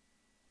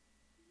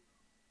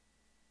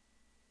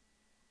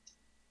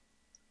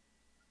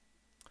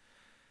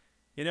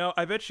 You know,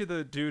 I bet you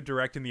the dude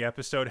directing the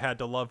episode had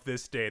to love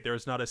this day.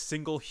 There's not a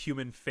single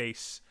human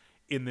face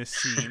in this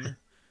scene.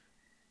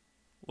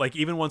 Like,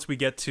 even once we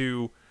get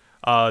to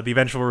the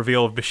eventual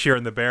reveal of Bashir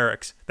in the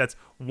barracks, that's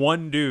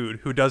one dude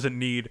who doesn't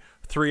need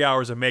 3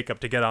 hours of makeup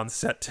to get on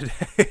set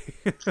today.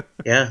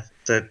 Yeah,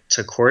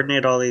 to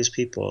coordinate all these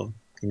people,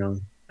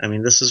 I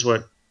mean, this is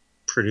what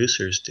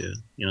producers do,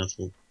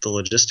 the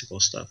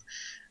logistical stuff.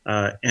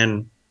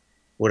 And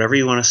whatever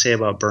you want to say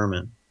about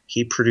Berman,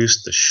 he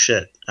produced the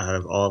shit out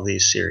of all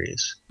these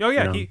series. Oh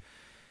yeah,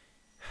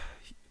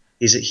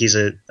 he's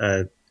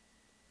a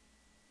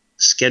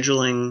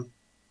scheduling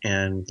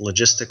and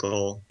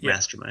logistical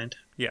mastermind.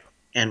 Yeah.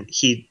 And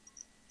he,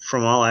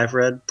 from all I've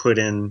read, put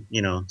in,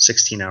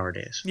 16-hour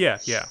days. Yeah,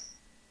 yeah.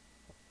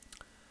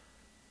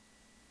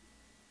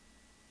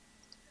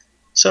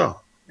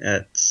 So,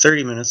 at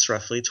 30 minutes,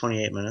 roughly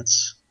 28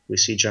 minutes, we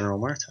see General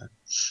Martok.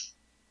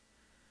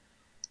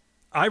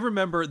 I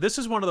remember this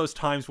is one of those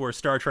times where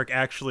Star Trek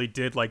actually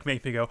did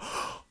make me go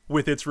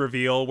with its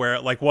reveal, where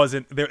it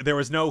wasn't there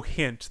was no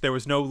hint, there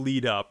was no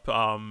lead up.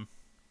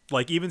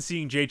 Even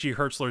seeing J.G.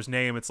 Hertzler's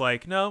name, it's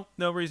like no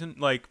reason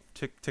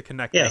to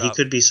connect. Yeah, that he up.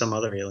 could be some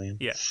other alien.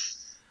 Yeah,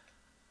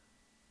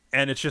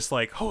 and it's just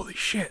like, holy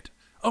shit!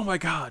 Oh my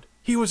god,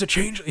 he was a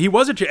changeling. He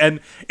was and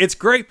it's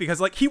great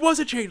because he was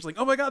a changeling.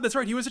 Oh my god, that's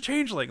right, he was a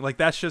changeling.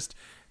 That's just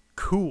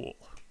cool.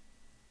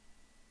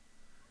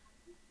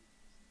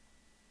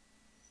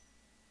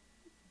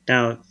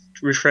 Now,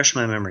 refresh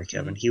my memory,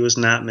 Kevin. He was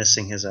not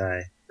missing his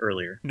eye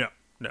earlier. No.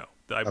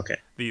 Okay.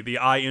 The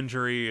eye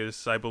injury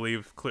is, I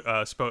believe,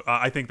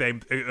 I think they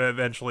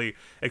eventually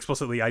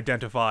explicitly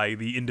identify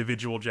the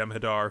individual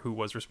Jem'Hadar who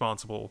was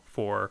responsible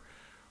for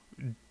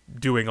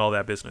doing all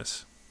that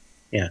business.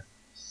 Yeah.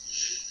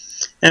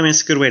 I mean,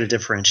 it's a good way to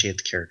differentiate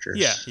the characters.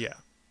 Yeah, yeah.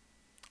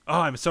 Oh,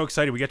 I'm so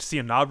excited. We get to see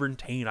a Navrin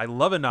Tain. I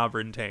love a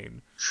Navrin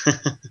Tain.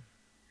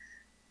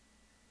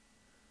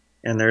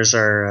 And there's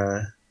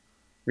our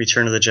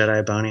Return of the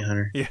Jedi bounty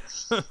hunter. Yeah.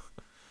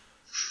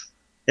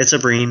 It's a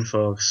Breen,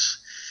 folks.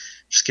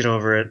 Just get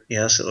over it.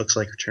 Yes, it looks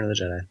like Return of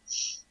the Jedi.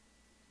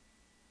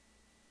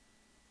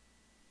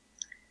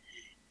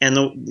 And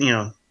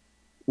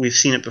we've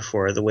seen it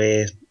before. The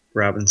way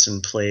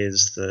Robinson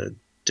plays the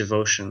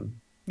devotion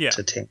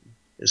to Tain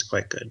is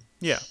quite good.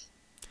 Yeah.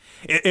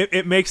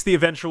 It makes the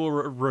eventual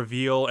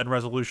reveal and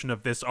resolution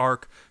of this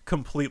arc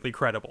completely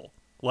credible.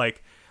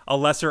 A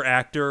lesser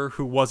actor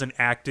who wasn't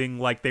acting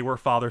like they were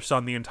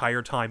father-son the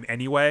entire time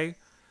anyway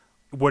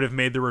would have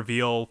made the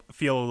reveal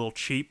feel a little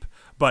cheap,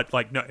 but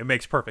no, it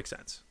makes perfect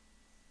sense.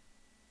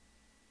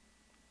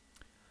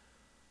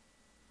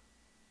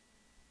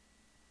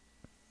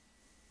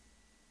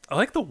 I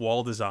like the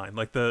wall design,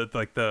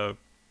 the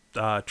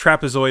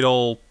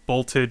trapezoidal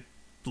bolted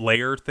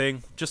layer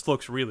thing. Just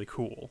looks really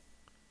cool.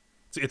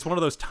 It's one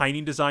of those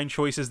tiny design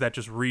choices that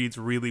just reads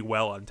really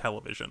well on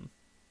television.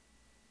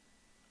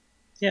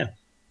 Yeah.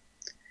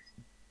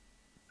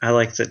 I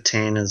like that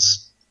Tain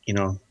is,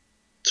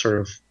 sort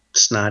of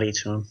snotty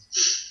to him.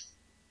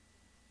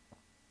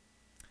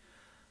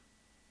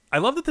 I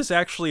love that this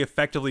actually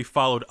effectively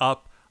followed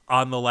up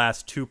on the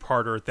last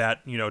two-parter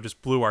that,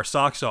 just blew our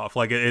socks off.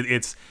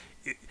 It's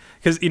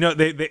because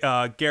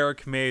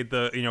Garak made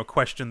the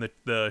question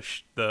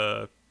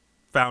the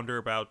founder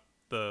about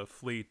the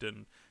fleet,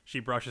 and she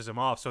brushes him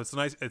off. So it's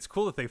nice. It's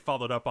cool that they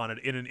followed up on it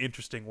in an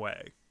interesting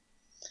way.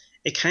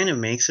 It kind of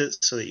makes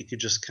it so that you could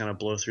just kind of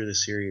blow through the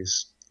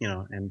series,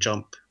 and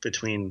jump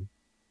between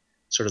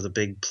sort of the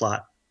big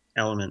plot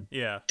element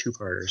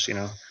two-parters.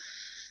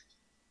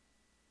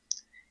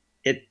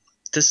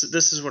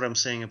 This is what I'm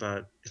saying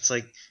about it's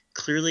like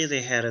clearly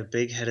they had a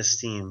big head of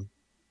steam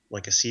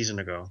like a season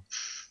ago,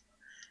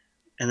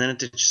 and then it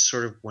just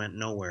sort of went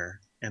nowhere,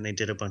 and they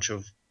did a bunch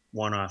of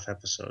one-off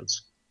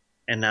episodes,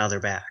 and now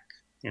they're back.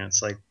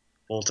 It's like,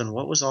 Bolton,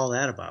 what was all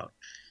that about?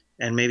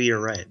 And maybe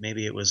you're right.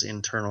 Maybe it was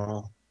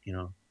internal,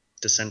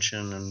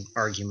 dissension and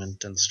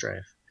argument and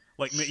strife.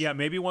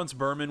 Maybe once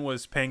Berman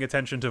was paying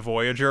attention to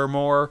Voyager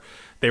more,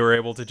 they were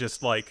able to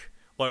just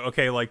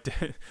okay,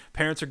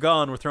 parents are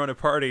gone, we're throwing a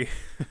party.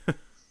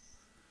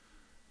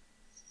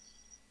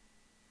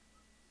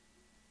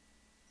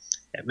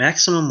 At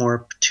maximum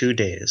warp 2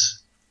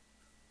 days.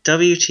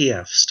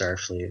 WTF,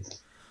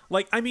 Starfleet.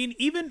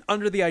 Even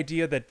under the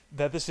idea that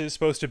this is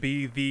supposed to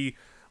be the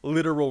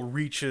literal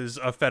reaches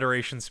of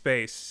Federation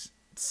space,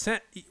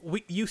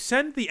 you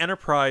send the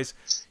Enterprise,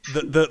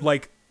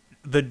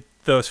 the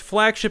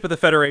flagship of the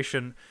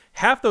Federation.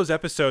 Half those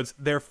episodes,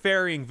 they're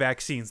ferrying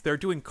vaccines. They're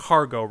doing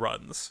cargo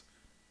runs.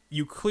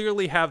 you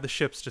clearly have the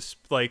ships just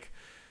like,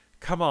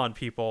 come on,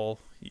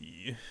 people.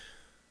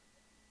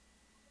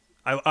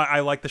 I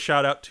like the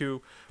shout out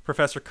to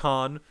Professor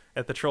Khan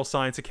at the Trill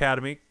Science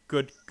Academy.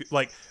 Good,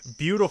 like,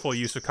 beautiful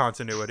use of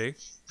continuity.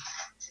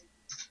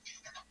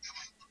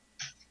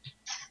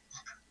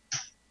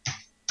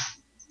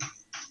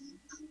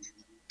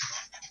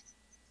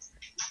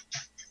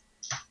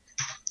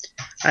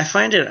 I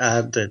find it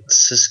odd that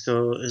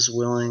Sisko is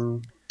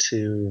willing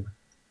to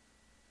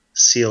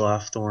seal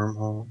off the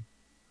wormhole.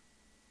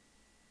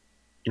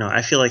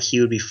 I feel like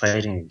he would be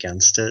fighting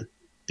against it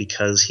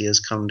because he has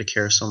come to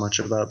care so much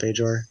about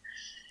Bajor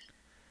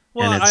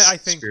Well, and its I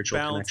think spiritual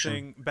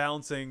connection.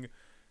 balancing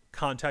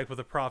contact with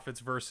the prophets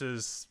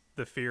versus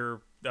the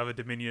fear of a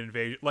Dominion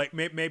invasion. Like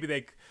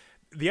maybe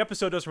the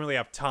episode doesn't really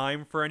have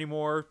time for any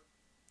more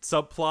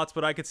subplots,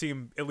 but I could see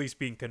him at least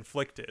being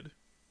conflicted.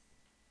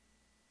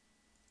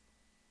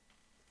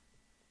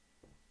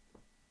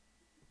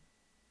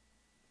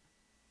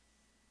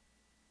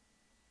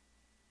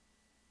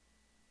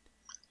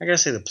 I gotta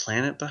say, the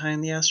planet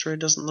behind the asteroid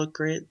doesn't look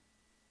great,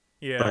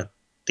 Yeah. but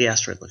the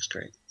asteroid looks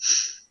great.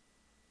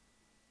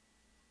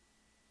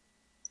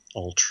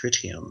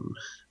 Ultritium.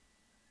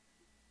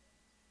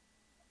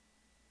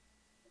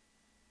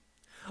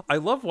 I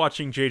love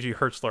watching J.G.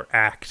 Hertzler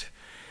act.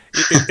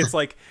 It's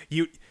like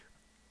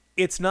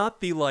it's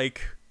not the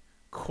like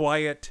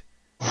quiet.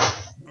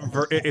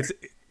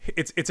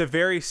 It's a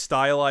very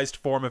stylized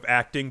form of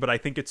acting, but I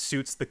think it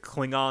suits the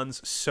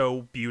Klingons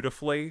so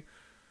beautifully.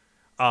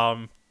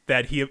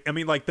 That I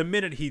mean, like the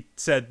minute he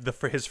said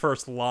for his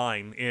first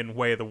line in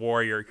Way of the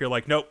Warrior, you're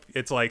like, nope.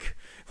 It's like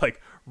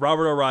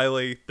Robert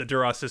O'Reilly, the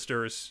Duras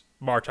sisters,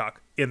 Martok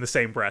in the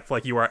same breath.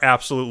 Like you are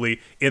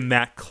absolutely in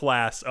that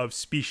class of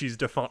species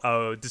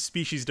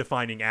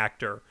defining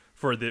actor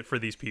for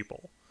these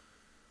people.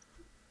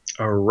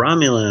 A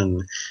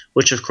Romulan,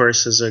 which of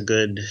course is a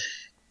good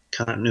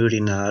continuity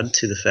nod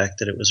to the fact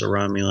that it was a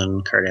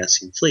Romulan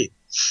Cardassian fleet.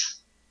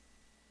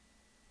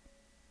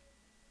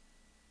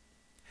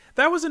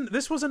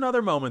 This was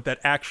another moment that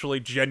actually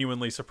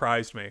genuinely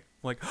surprised me.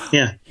 Like,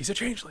 yeah, he's a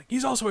changeling.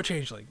 He's also a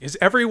changeling. Is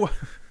everyone?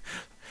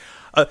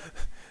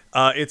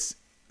 It's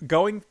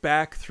going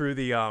back through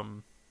the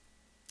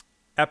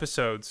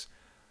episodes.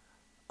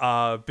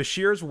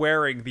 Bashir's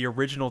wearing the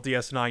original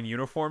DS9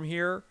 uniform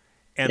here,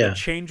 and the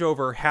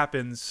changeover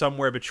happens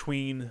somewhere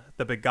between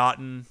the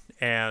Begotten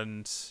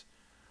and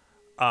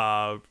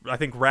I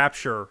think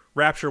Rapture.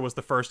 Rapture was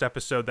the first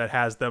episode that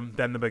has them,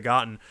 then the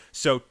Begotten.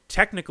 So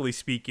technically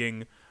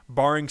speaking,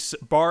 barring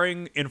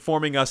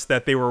informing us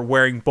that they were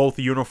wearing both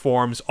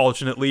uniforms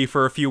alternately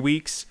for a few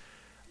weeks,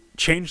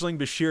 Changeling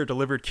Bashir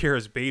delivered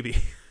Kira's baby.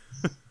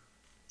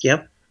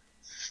 Yep.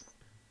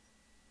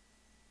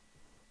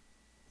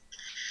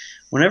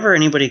 Whenever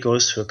anybody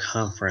goes to a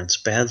conference,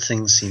 bad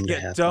things seem to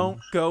happen. Don't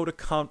go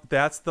to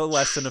that's the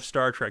lesson of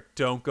Star Trek.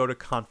 Don't go to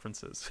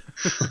conferences.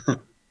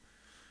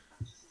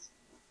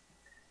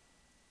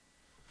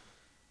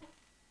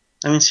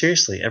 I mean,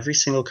 seriously, every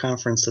single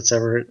conference that's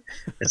ever,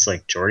 it's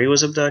like Geordi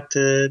was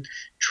abducted,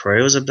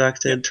 Troy was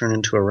abducted, turned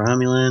into a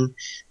Romulan.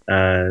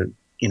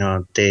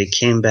 They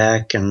came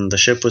back and the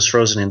ship was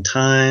frozen in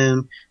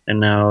time, and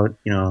now,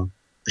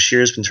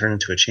 Bashir's been turned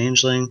into a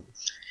changeling.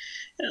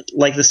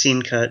 Like the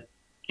scene cut,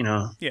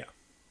 Yeah.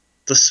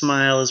 The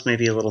smile is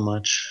maybe a little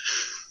much.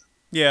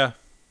 Yeah.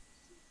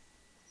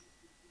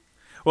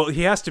 Well,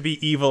 he has to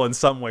be evil in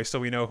some way, so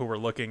we know who we're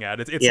looking at.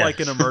 It's like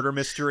in a murder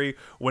mystery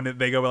when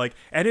they go like,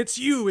 and it's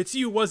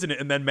you, wasn't it?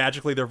 And then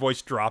magically their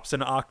voice drops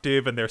an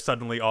octave, and they're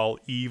suddenly all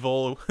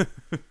evil.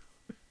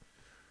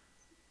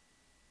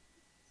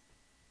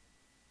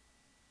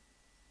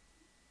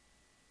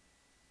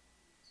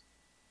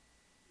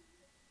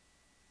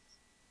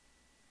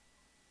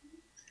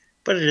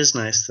 But it is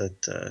nice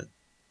that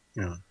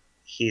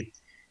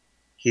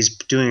he's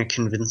doing a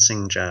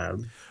convincing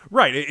job.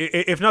 Right.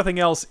 If nothing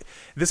else,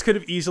 this could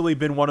have easily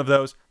been one of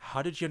those,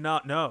 how did you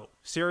not know?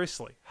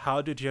 Seriously,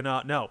 how did you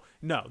not know?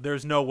 No,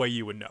 there's no way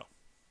you would know.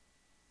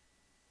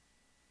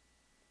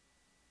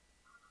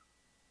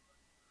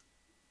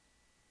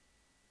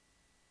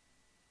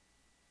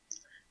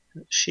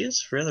 She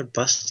is rather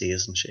busty,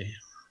 isn't she?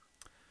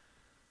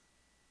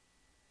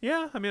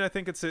 Yeah, I mean, I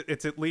think it's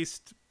at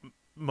least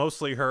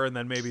mostly her, and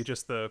then maybe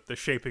just the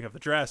shaping of the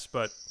dress,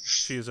 but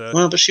she's a...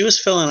 Well, but she was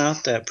filling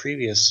out that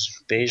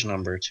previous beige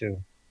number,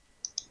 too.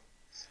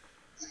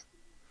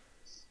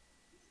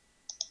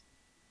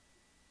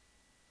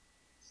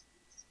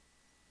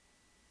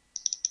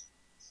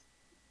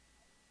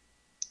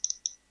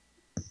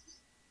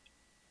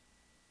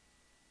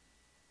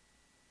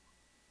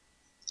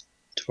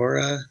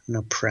 Torah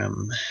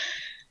Naprem.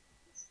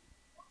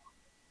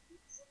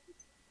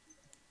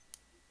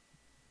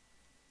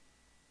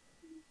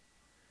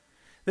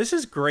 This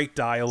is great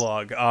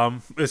dialogue,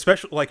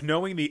 especially like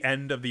knowing the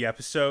end of the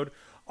episode.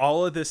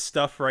 All of this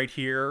stuff right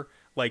here,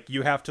 like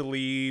you have to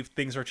leave,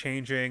 things are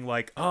changing.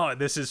 Like, oh,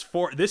 this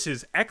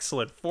is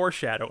excellent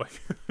foreshadowing.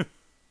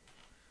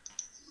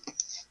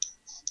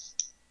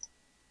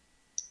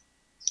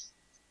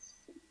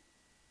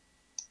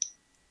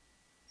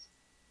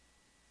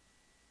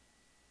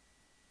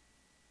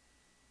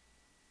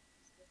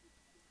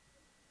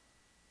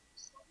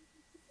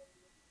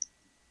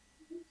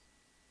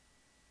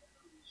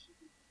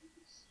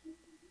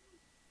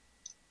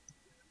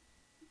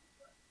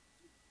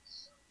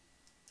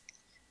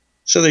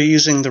 So they're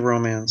using the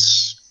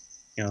romance,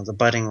 the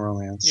budding Yeah.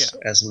 romance,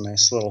 as a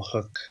nice little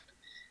hook.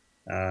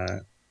 Uh,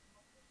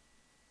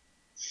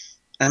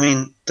 I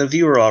mean, the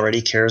viewer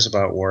already cares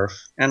about Worf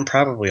and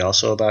probably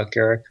also about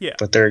Garrick, Yeah.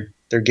 but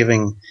they're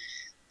giving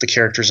the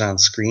characters on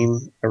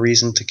screen a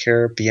reason to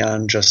care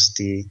beyond just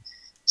the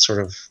sort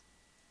of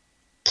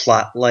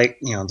plot, like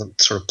the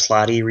sort of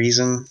plotty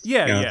reason.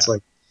 Yeah, It's yeah.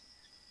 like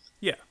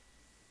Yeah.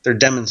 they're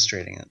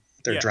demonstrating it,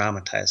 they're Yeah.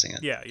 dramatizing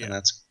it, Yeah, and yeah.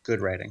 that's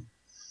good writing.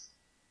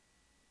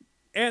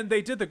 And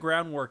they did the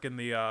groundwork in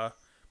the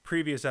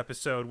previous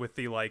episode with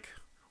the like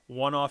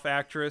one-off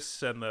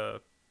actress and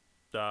the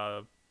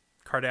uh,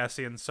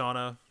 Cardassian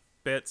sauna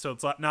bit, so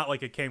it's not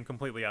like it came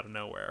completely out of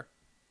nowhere.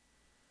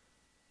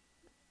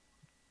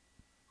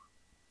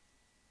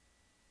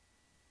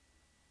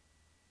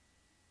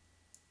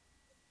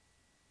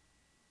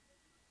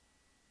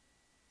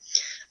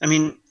 I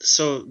mean,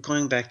 so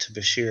going back to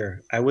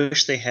Bashir, I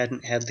wish they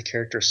hadn't had the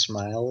character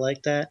smile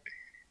like that,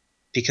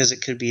 because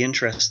it could be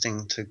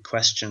interesting to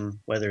question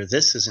whether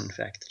this is in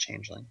fact the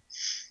changeling.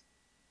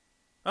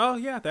 Oh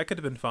yeah, that could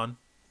have been fun.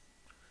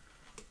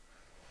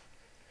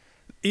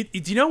 Do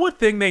you know what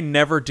thing they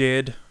never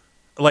did?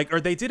 Like,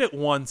 or they did it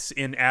once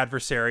in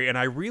Adversary, and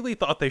I really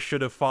thought they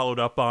should have followed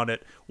up on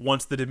it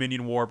once the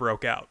Dominion War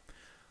broke out.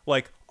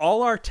 Like,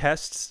 all our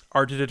tests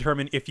are to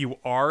determine if you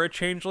are a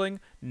changeling,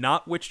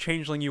 not which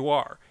changeling you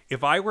are.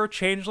 If I were a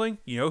changeling,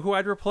 you know who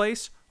I'd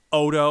replace?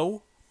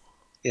 Odo.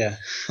 Yeah,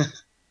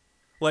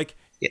 Like,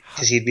 yeah,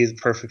 because he'd be the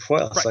perfect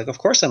foil. It's right. like, of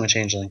course I'm a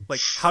changeling. Like,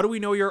 how do we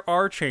know you're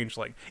our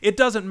changeling? It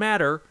doesn't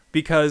matter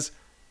because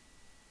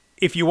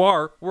if you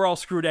are, we're all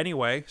screwed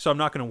anyway, so I'm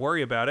not going to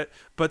worry about it.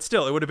 But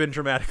still, it would have been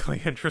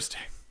dramatically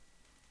interesting.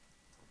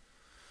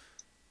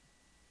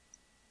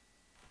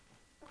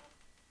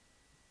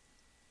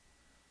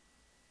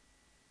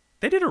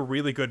 They did a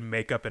really good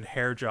makeup and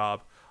hair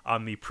job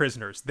on the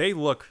prisoners. They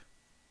look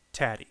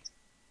tatty.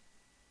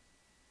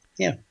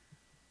 Yeah,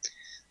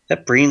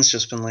 that Breen's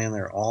just been laying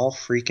there all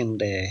freaking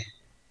day.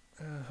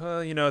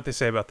 Well, you know what they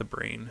say about the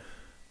Breen.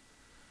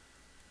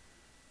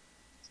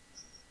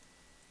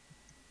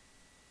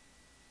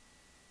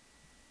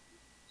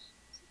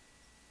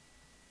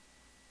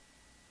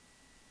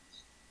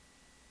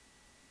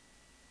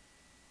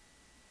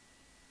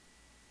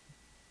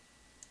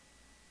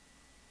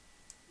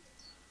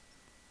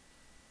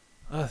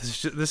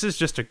 This is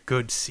just a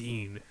good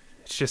scene.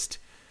 It's just,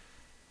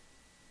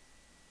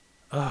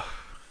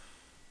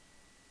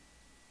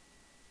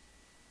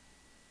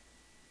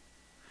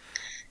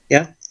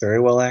 Yeah, very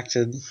well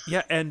acted.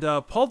 yeah. And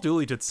Paul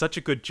Dooley did such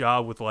a good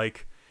job with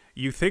like,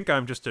 you think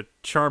I'm just a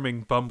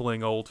charming,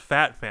 bumbling old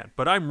fat man,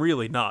 but I'm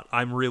really not.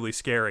 I'm really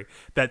scary.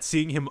 That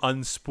seeing him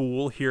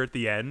unspool here at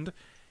the end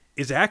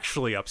is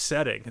actually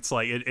upsetting. It's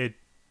like it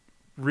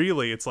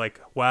really. It's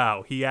like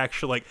wow. He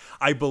actually like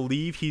I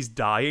believe he's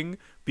dying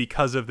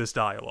because of this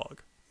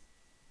dialogue.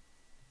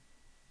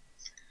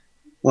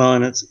 Well,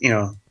 and it's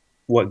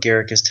what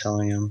Garrick is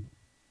telling him.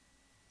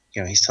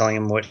 He's telling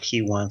him what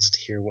he wants to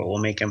hear, what will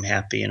make him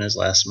happy in his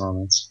last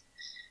moments.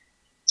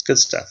 It's good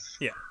stuff.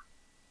 Yeah.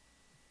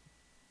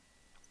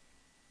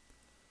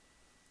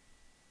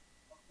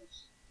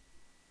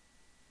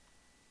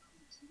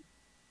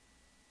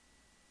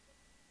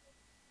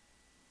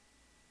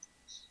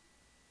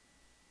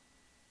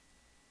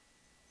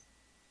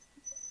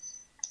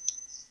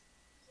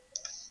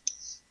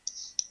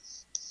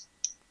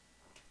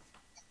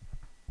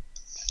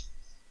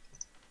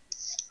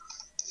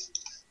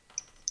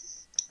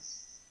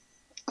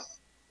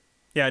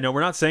 Yeah, no,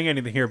 we're not saying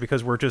anything here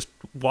because we're just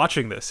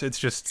watching this. It's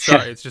just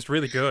sorry, it's just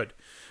really good.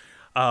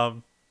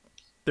 Um,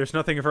 there's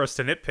nothing for us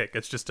to nitpick.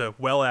 It's just a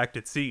well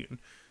acted scene.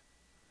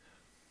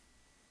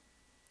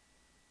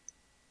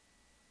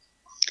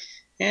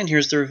 And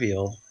here's the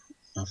reveal: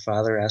 a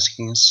father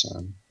asking his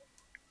son.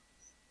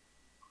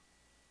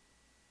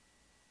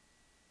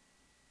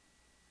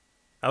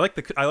 I like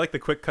the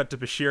quick cut to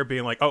Bashir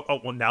being like,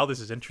 well now this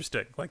is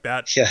interesting like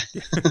that. Yeah.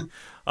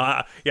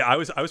 Yeah, I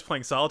was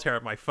playing solitaire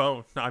on my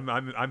phone.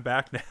 I'm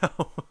back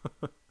now.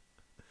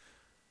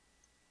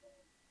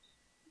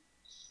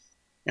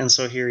 And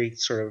so here he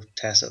sort of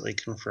tacitly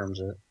confirms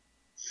it.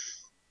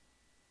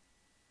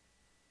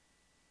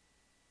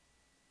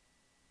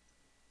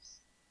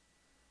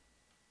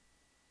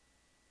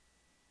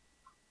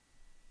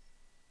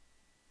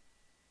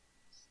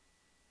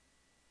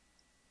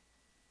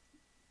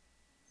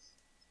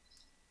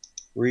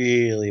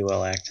 Really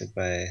well acted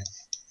by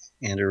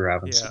Andrew Yeah.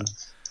 Robinson.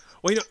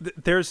 Well,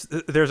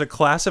 there's a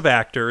class of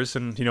actors,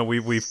 and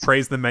we've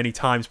praised them many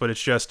times, but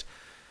it's just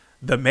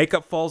the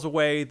makeup falls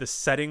away, the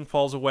setting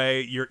falls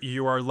away.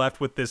 You are left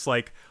with this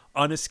like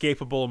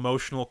unescapable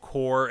emotional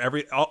core.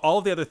 All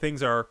of the other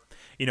things are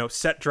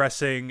set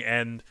dressing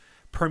and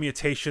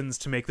permutations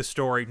to make the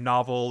story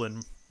novel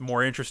and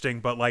more interesting,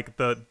 but like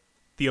the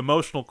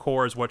emotional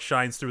core is what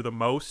shines through the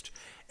most,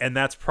 and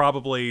that's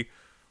probably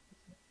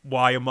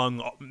why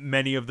among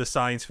many of the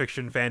science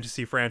fiction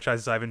fantasy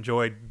franchises I've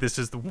enjoyed, this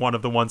is one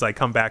of the ones I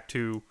come back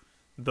to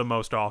the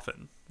most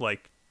often.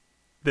 Like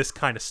this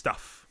kind of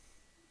stuff.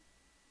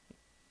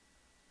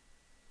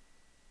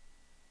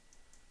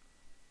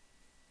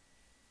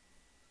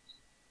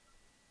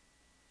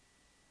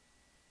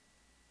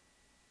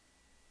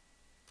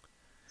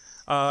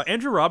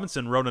 Andrew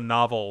Robinson wrote a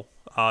novel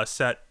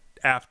set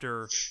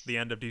after the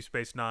end of Deep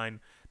Space Nine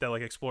that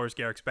like explores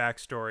Garrick's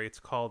backstory. It's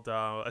called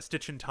A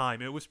Stitch in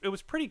Time. It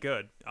was pretty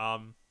good.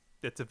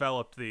 It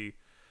developed the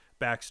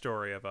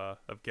backstory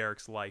of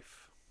Garrick's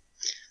life.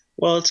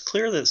 Well, it's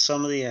clear that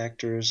some of the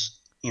actors,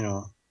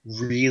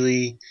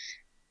 really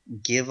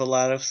give a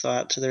lot of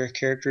thought to their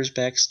character's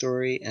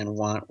backstory and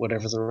want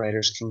whatever the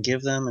writers can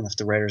give them. And if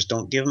the writers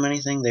don't give them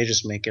anything, they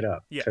just make it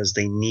up Yeah, because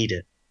they need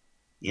it,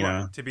 you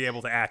know? right, to be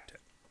able to act it.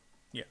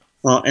 Yeah,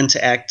 Well, and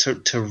to act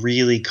to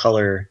really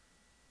color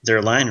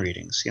their line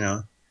readings,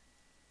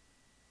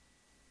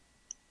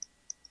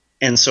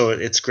 And so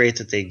it's great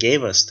that they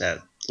gave us that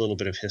little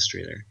bit of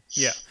history there.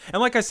 yeah,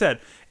 and like I said,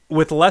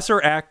 with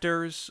lesser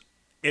actors,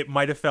 it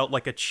might have felt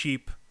like a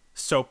cheap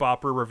soap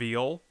opera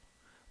reveal,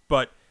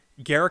 but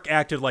Garrick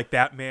acted like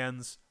that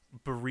man's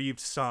bereaved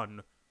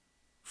son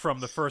from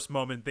the first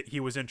moment that he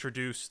was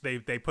introduced. They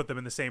put them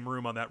in the same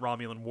room on that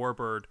Romulan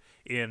warbird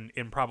in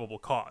Improbable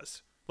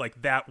Cause.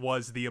 Like that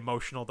was the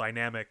emotional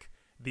dynamic,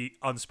 the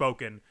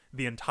unspoken,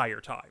 the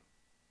entire time.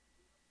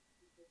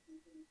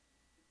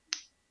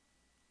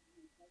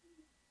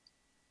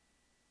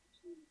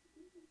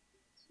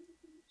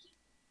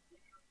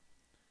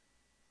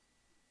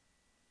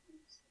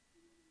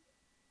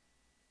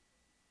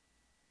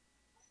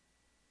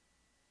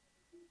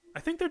 I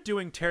think they're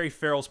doing Terry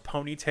Farrell's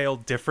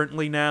ponytail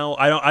differently now.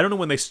 I don't know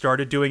when they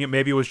started doing it.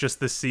 Maybe it was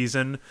just this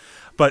season,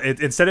 but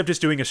instead of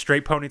just doing a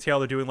straight ponytail,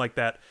 they're doing like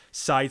that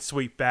side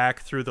sweep back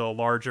through the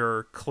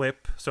larger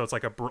clip. So it's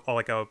like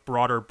a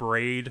broader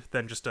braid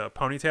than just a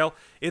ponytail.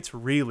 It's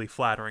really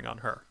flattering on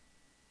her.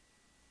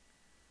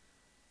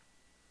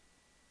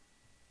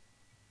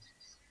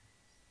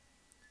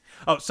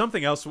 Oh,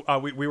 something else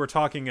we were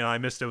talking and I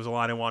missed. It was a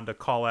line I wanted to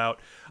call out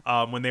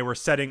when they were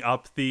setting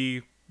up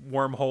the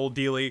wormhole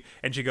dealy,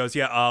 and she goes,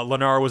 "Yeah,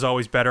 Lenara was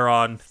always better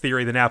on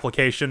theory than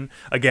application."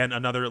 Again,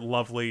 another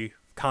lovely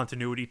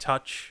continuity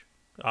touch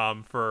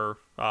for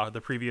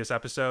the previous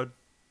episode.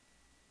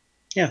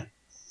 Yeah.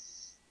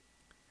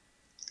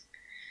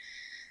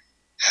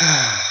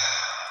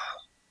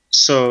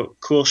 So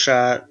cool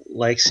shot.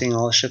 Like seeing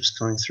all the ships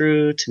going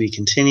through. To be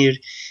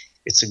continued.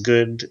 It's a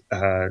good,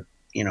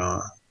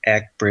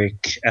 act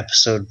break,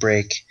 episode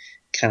break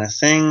kind of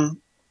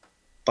thing,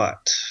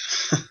 but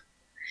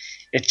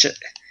it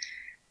just,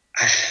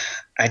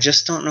 I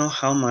just don't know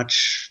how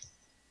much.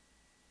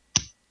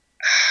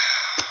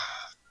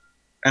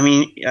 I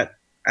mean,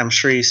 I'm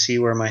sure you see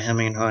where my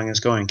hemming and hawing is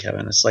going,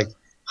 Kevin. It's like,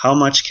 how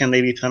much can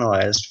they be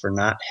penalized for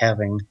not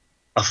having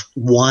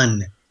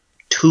one,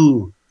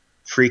 two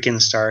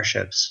freaking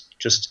starships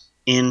just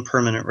in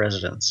permanent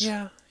residence?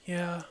 Yeah,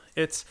 yeah.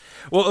 It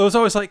was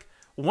always like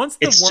once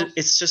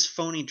it's just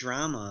phony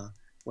drama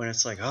when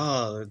it's like,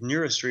 oh, the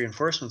nearest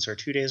reinforcements are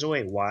 2 days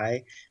away.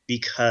 Why?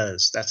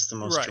 Because that's the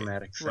most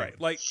dramatic thing. Right.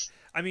 Like,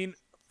 I mean,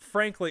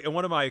 frankly, and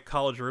one of my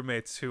college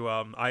roommates who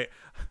I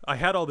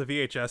had all the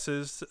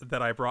VHSs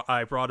that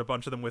I brought a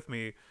bunch of them with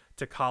me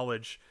to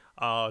college.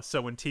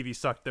 So when TV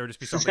sucked, there would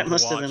just be something that to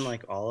must watch. Have been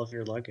like all of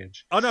your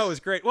luggage. Oh no, it was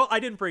great. Well, I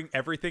didn't bring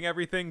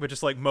everything, but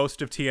just like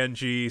most of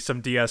TNG,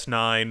 some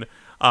DS9,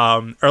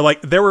 or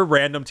like there were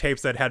random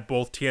tapes that had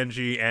both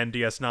TNG and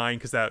DS9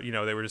 because that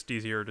they were just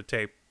easier to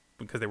tape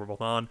because they were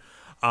both on.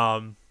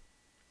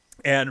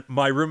 And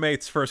my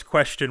roommate's first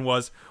question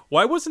was,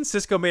 why wasn't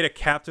Sisko made a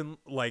captain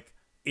like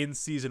in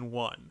season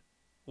 1?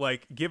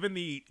 Like, given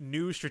the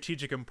new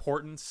strategic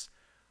importance,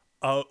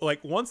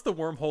 like once the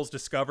wormhole's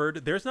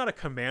discovered, there's not a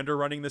commander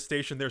running the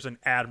station, there's an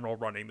admiral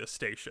running this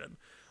station.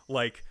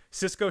 Like,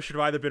 Sisko should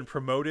have either been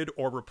promoted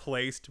or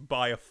replaced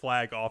by a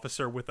flag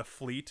officer with a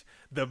fleet.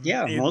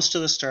 Most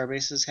of the star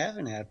bases have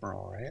an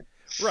admiral, right?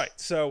 Right.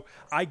 So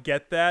I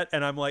get that,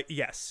 and I'm like,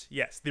 yes.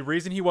 The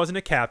reason he wasn't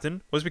a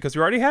captain was because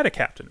we already had a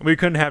captain. We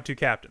couldn't have two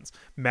captains.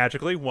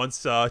 Magically, once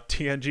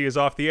TNG is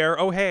off the air,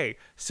 oh hey,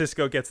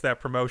 Sisko gets that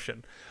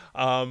promotion.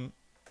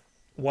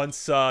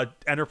 Once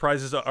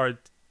Enterprises or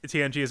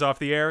TNG is off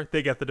the air,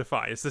 they get the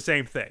Defiant. It's the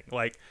same thing.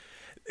 Like,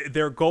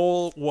 their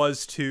goal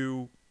was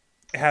to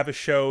have a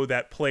show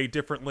that played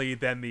differently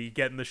than the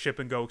get in the ship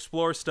and go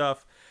explore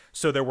stuff,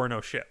 so there were no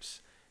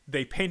ships.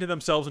 They painted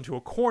themselves into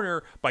a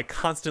corner by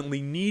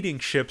constantly needing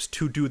ships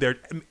to do their...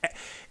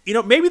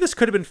 maybe this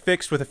could have been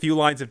fixed with a few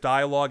lines of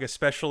dialogue,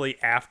 especially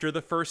after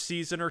the first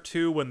season or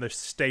two when the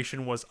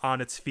station was on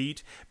its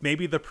feet.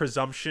 Maybe the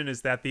presumption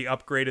is that the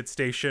upgraded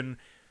station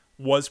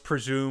was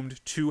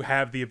presumed to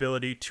have the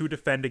ability to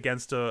defend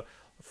against a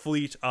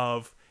fleet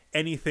of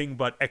anything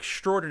but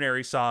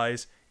extraordinary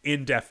size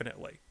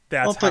indefinitely.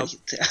 That's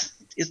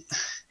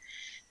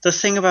the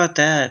thing about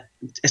that,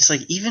 it's like,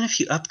 even if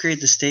you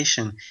upgrade the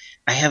station,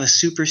 I have a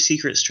super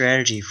secret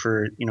strategy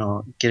for,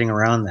 getting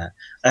around that.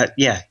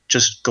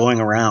 Just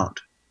going around,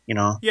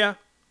 Yeah.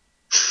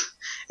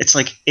 It's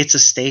like, it's a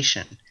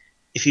station.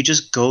 If you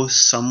just go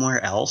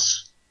somewhere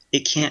else,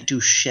 it can't do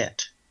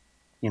shit,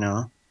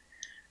 All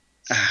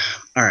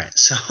right,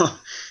 so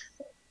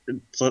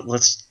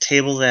let's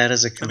table that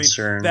as a I mean, that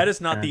concern.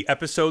 is not the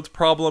episode's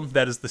problem.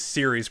 That is the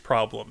series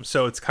problem.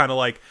 So it's kind of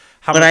like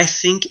how But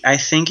much. I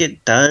think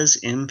it does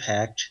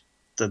impact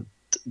the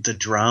the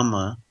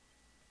drama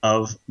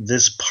of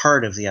this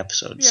part of the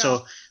episode. Yeah.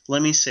 So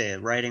let me say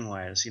it, writing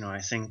wise, I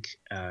think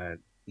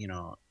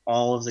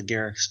all of the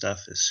Garrick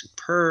stuff is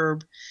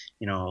superb.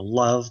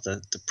 Love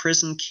the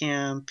prison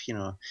camp.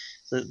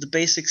 The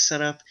basic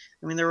setup.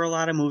 I mean, there were a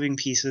lot of moving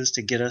pieces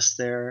to get us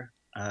there,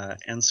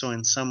 and so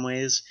in some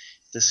ways,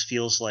 this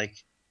feels like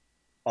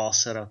all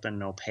set up and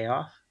no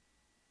payoff.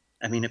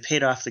 I mean, it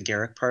paid off the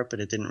Garrick part, but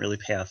it didn't really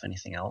pay off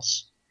anything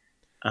else.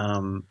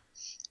 Um,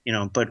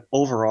 but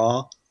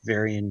overall,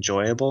 very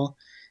enjoyable.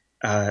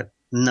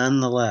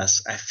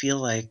 Nonetheless, I feel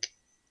like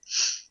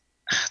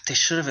they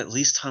should have at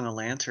least hung a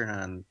lantern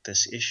on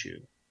this issue.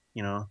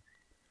 You know,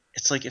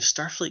 it's like if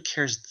Starfleet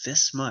cares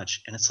this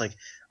much, and it's like,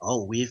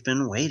 oh, we've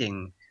been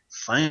waiting.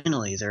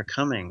 Finally, they're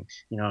coming.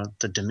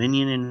 The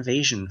Dominion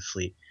invasion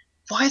fleet.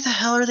 Why the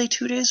hell are they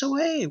 2 days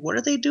away? What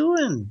are they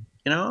doing?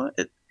 Yeah.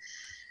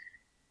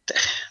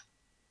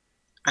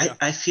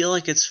 I feel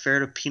like it's fair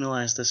to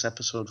penalize this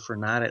episode for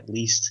not at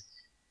least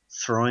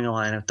throwing a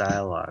line of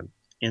dialogue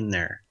in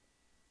there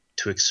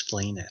to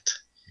explain it.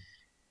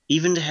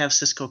 Even to have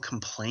Cisco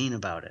complain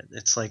about it.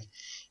 It's like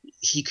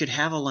he could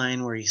have a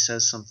line where he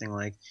says something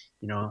like,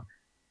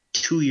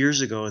 2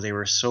 years ago they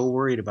were so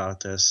worried about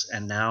this,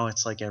 and now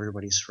it's like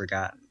everybody's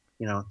forgotten.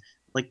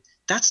 Like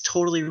that's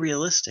totally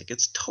realistic.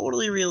 It's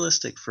totally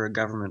realistic for a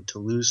government to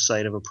lose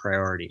sight of a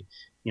priority,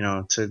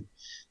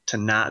 to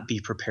not be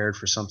prepared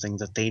for something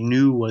that they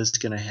knew was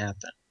going to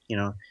happen,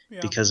 Yeah.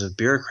 because of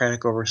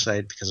bureaucratic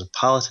oversight, because of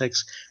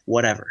politics,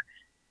 whatever.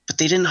 But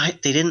they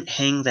didn't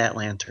hang that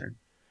lantern.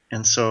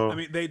 And I so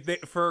mean, they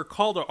for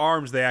Call to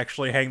Arms, they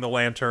actually hang the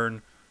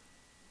lantern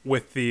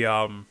with the.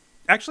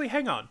 Actually,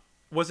 hang on.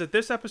 Was it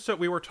this episode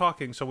we were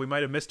talking? So we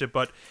might have missed it.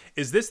 But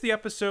is this the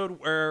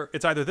episode where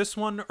it's either this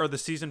one or the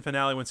season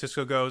finale when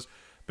Cisco goes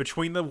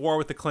between the war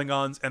with the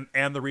Klingons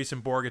and the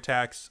recent Borg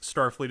attacks?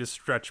 Starfleet is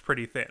stretched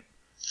pretty thin.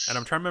 And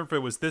I'm trying to remember if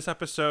it was this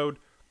episode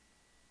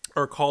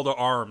or Call to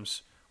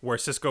Arms where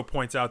Cisco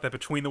points out that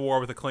between the war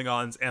with the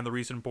Klingons and the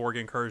recent Borg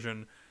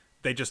incursion,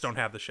 they just don't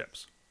have the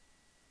ships.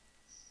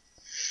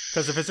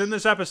 Because if it's in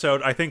this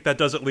episode, I think that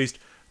does at least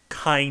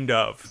kind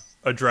of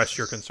address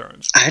your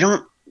concerns. I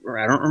don't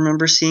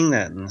remember seeing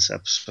that in this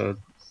episode.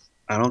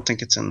 I don't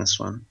think it's in this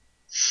one.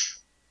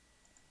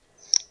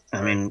 I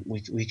All right. mean,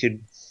 we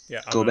could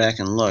Yeah, I'm go gonna. back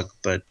and look,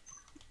 but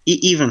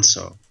even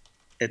so,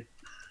 it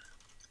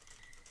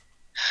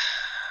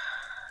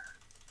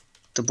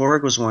the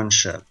Borg was one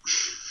ship.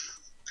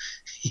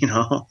 you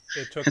know,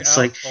 It took it's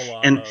out like, a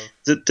lot and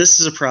of. this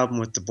is a problem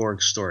with the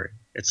Borg story.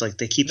 It's like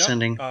they keep Nope.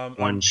 sending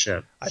one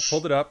ship. I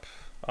pulled it up.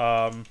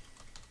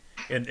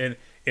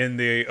 In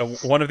the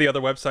one of the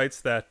other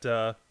websites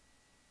that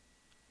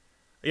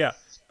yeah,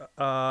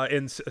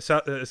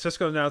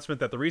 Cisco's announcement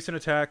that the recent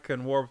attack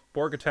and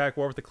Borg attack,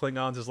 war with the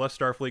Klingons, has left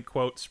Starfleet,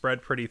 quote,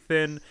 spread pretty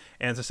thin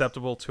and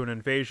susceptible to an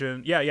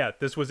invasion. Yeah,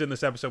 this was in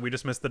this episode. We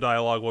just missed the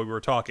dialogue while we were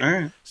talking. All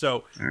right,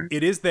 So all right.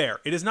 it is there.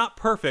 It is not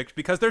perfect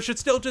because there should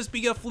still just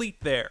be a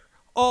fleet there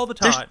all the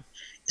They're time.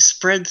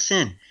 spread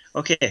thin.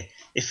 Okay,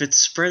 if it's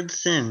spread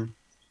thin,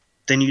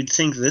 then you'd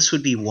think this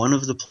would be one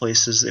of the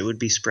places that would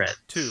be spread.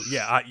 Too.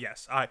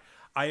 Yes.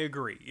 I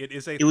agree. It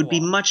is a It would be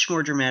flaw. much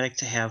more dramatic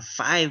to have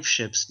 5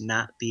 ships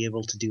not be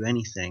able to do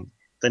anything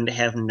than to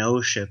have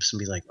no ships and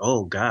be like,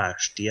 oh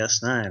gosh,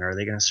 DS9, are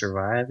they going to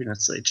survive?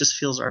 It just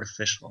feels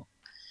artificial.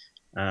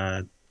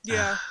 Uh,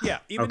 Yeah.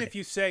 Even okay. if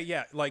you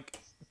say, like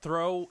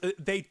throw,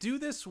 they do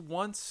this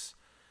once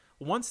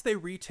they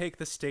retake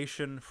the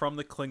station from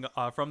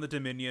from the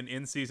Dominion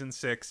in season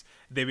 6,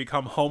 they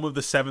become home of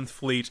the Seventh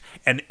Fleet,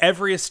 and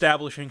every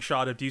establishing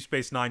shot of Deep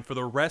Space Nine for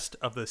the rest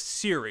of the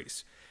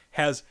series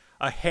has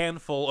a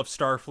handful of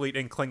Starfleet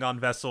and Klingon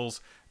vessels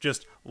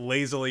just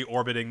lazily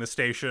orbiting the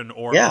station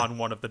or Yeah. on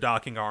one of the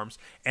docking arms,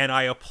 and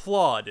I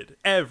applauded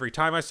every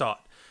time I saw it.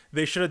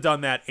 They should have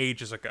done that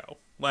ages ago,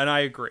 and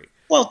I agree.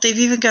 Well, they've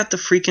even got the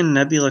freaking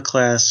Nebula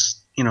class,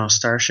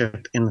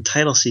 starship in the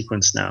title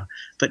sequence now,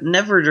 but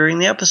never during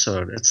the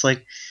episode. It's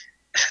like,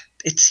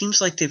 it seems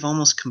like they've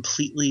almost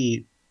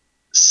completely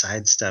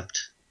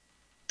sidestepped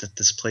that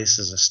this place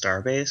is a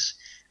starbase,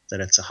 that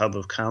it's a hub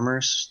of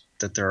commerce,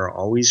 that there are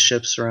always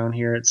ships around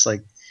here. It's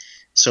like,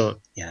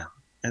 so yeah,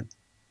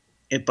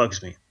 it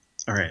bugs me.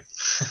 All right,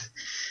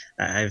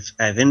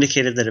 I've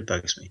indicated that it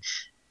bugs me.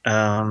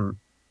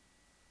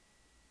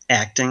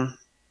 Acting,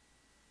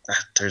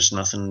 there's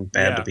nothing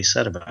bad to Yeah. be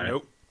said about it.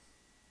 Nope.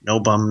 No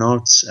bum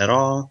notes at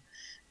all.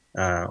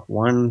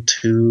 1,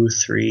 2,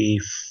 3,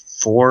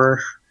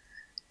 4,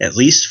 at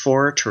least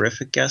 4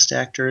 terrific guest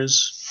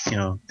actors,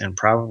 and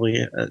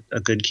probably a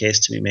good case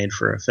to be made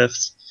for a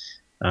fifth,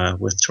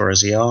 with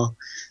Torres-Zial.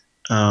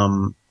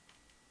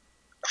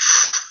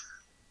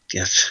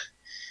 Yeah,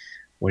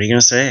 what are you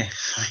gonna say?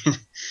 I mean,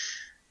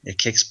 it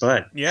kicks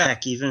butt. Yeah.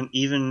 Heck, even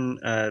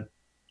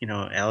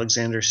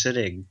Alexander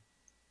Siddig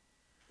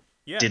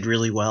Yeah. did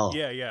really well.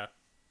 Yeah.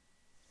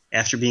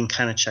 after being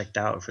kind of checked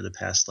out for the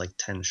past like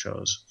 10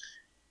 shows.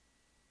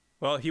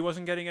 Well, he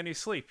wasn't getting any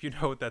sleep. You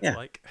know what that's Yeah,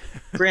 like.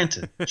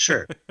 granted,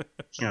 sure.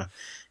 You know,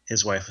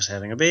 his wife was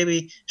having a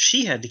baby.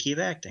 She had to keep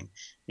acting.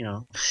 You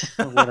know,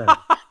 whatever.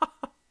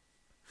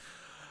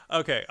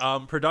 Okay,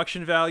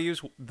 production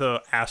values,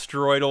 the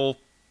asteroidal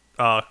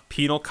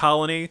penal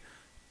colony,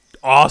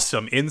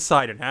 awesome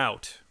inside and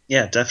out.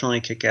 Yeah,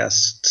 definitely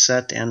kick-ass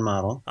set and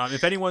model.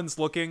 If anyone's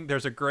looking,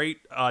 there's a great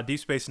Deep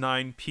Space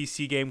Nine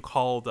PC game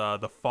called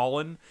The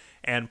Fallen,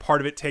 and part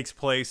of it takes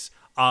place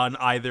on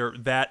either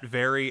that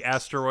very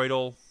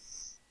asteroidal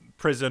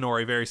prison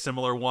or a very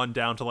similar one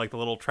down to like the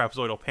little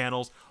trapezoidal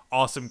panels.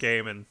 Awesome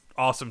game and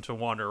awesome to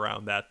wander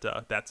around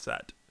that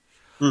set.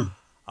 Mm.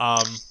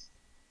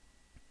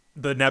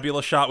 The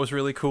Nebula shot was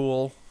really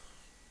cool.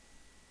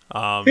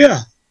 Yeah.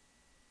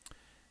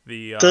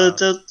 The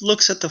The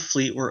looks at the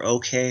fleet were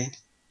okay.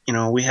 You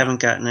know, we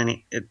haven't gotten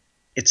any.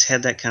 It's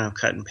had that kind of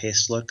cut and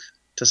paste look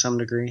to some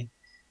degree.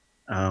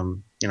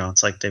 You know,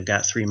 it's like they've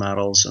got 3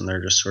 models and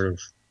they're just sort of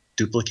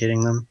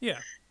duplicating them. Yeah.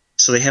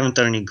 So they haven't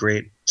done any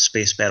great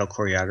space battle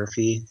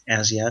choreography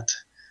as yet.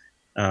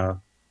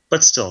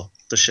 But still,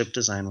 the ship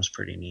design was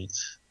pretty neat.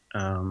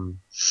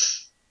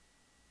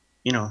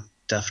 You know,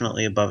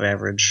 definitely above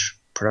average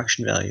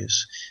production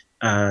values.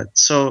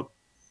 So,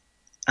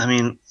 I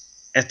mean,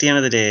 at the end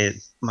of the day,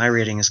 my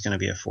rating is going to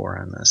be a 4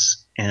 on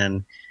this.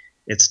 And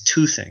it's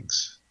 2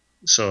 things.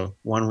 So,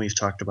 one we've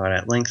talked about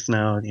at length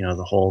now, you know,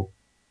 the whole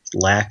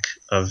lack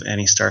of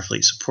any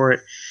Starfleet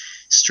support,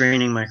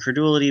 straining my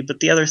credulity. But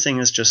the other thing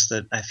is just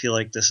that I feel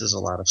like this is a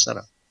lot of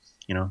setup,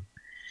 you know.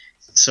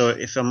 So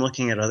if I'm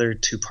looking at other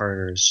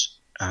 2-parters,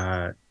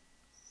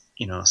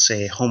 you know,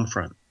 say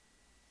Homefront,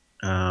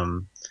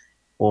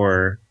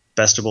 or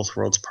Best of Both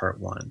Worlds Part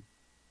 1,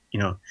 you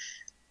know,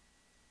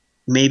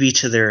 maybe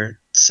to their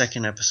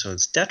second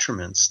episode's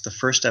detriments, the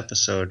first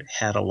episode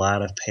had a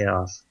lot of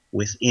payoff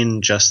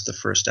within just the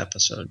first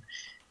episode.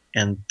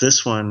 And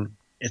this one,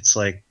 it's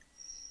like,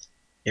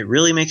 it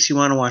really makes you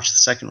want to watch the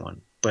second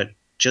one, but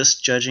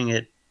just judging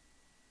it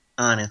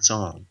on its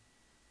own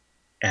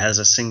as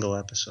a single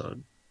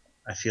episode,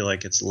 I feel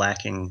like it's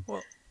lacking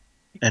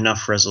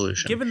enough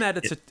resolution. Given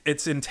that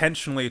it's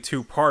intentionally a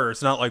 2-parter,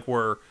 it's not like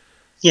we're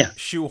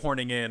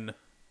shoehorning in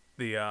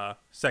the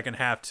second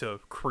half to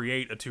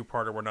create a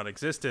 2-parter where none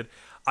existed.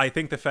 I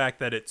think the fact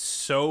that it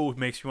so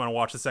makes me want to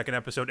watch the second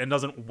episode and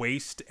doesn't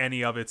waste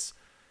any of its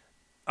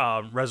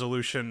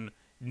resolution.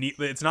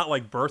 It's not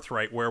like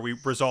Birthright where we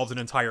resolved an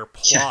entire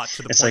plot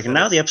to the it's point like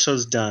now the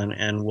episode's done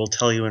and we'll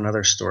tell you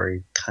another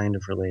story kind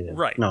of related.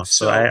 Right. No,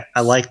 so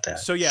I like that.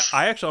 So yeah,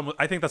 I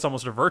think that's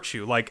almost a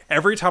virtue. Like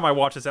every time I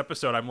watch this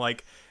episode, I'm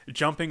like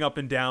jumping up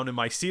and down in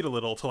my seat a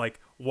little to like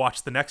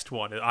watch the next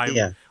one.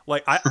 I'm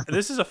like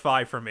this is a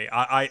 5 for me.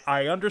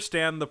 I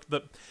understand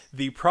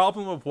the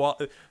problem of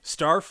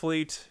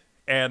Starfleet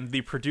and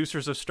the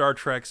producers of Star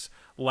Trek's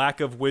lack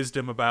of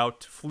wisdom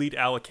about fleet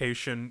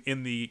allocation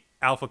in the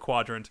Alpha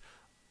Quadrant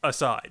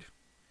aside.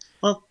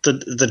 Well,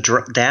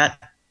 that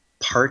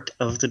part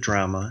of the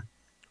drama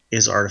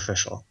is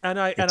artificial, and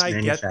I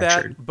get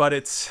that, but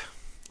it's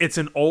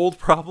an old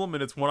problem,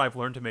 and it's one I've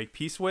learned to make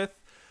peace with.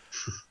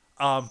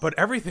 But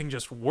everything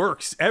just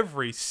works.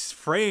 Every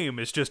frame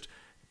is just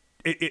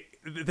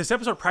this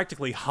episode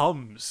practically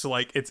hums.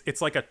 Like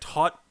it's like a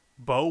taut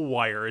bow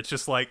wire. It's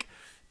just like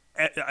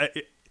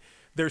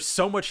there's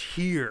so much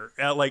here.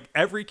 Like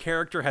every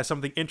character has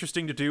something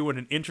interesting to do and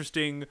an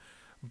interesting,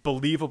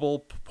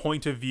 believable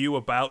point of view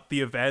about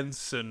the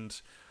events,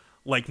 and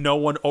like no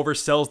one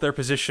oversells their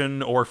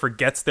position or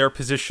forgets their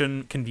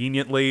position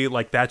conveniently.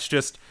 Like that's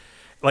just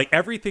like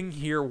everything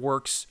here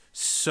works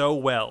so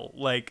well.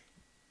 Like,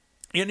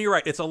 and you're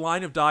right, it's a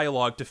line of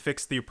dialogue to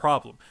fix the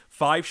problem.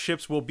 5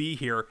 ships will be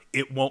here,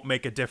 it won't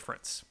make a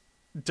difference.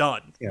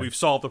 Done. We've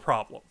solved the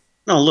problem.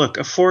 No, look,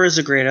 a 4 is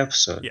a great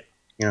episode. Yeah.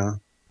 You know,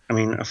 I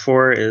mean, a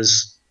 4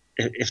 is,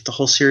 if the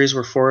whole series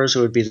were 4s,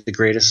 it would be the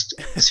greatest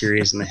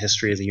series in the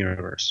history of the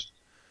universe.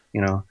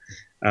 You know,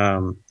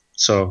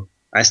 so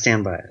I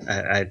stand by it.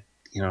 I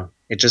you know,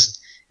 it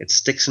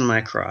sticks in my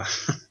craw,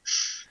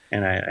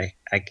 and I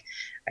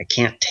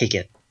can't take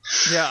it.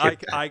 Yeah,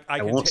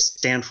 I won't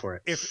stand for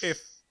it.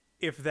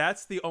 If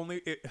that's the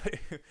only,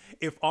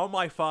 if all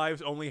my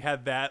 5s only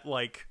had that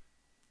like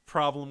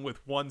problem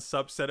with one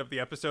subset of the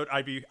episode,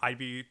 I'd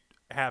be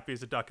happy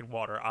as a duck in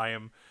water.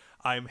 I'm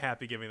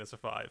happy giving this a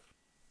 5.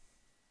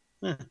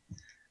 Yeah.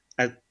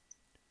 I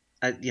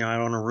you know, I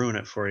don't want to ruin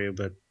it for you,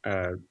 but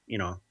you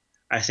know,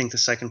 I think the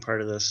second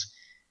part of this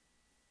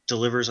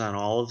delivers on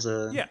all of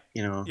the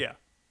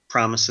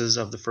promises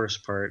of the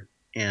first part,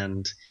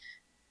 and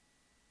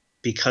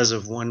because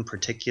of one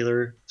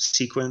particular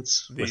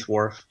sequence with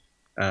Worf,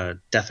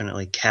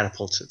 definitely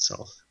catapults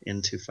itself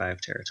into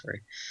 5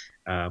 territory.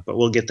 But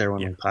we'll get there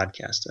when we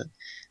podcast it.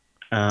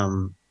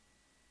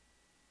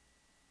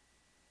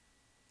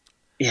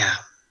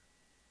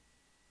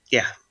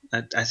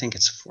 I think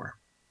it's a 4.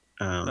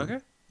 Okay.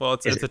 Well,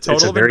 it's a total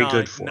it's a of very 9.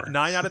 good 4.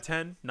 9 out of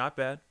 10. Not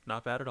bad.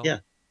 Not bad at all. Yeah.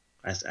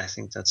 I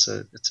think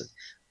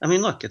I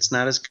mean, look, it's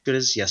not as good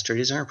as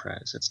Yesterday's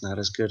Enterprise. It's not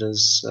as good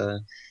as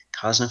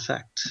Cause and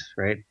Effect,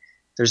 right?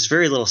 There's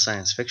very little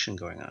science fiction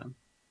going on.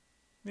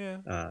 Yeah.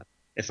 Uh,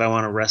 if I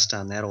want to rest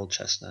on that old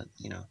chestnut,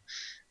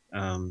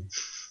 um,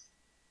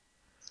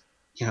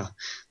 you know,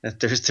 that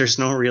there's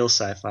no real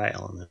sci-fi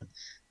element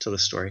to the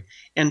story.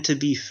 And to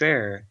be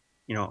fair,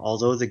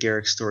 although the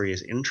Garrick story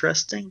is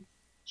interesting,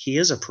 he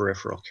is a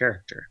peripheral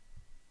character.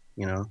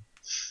 You know,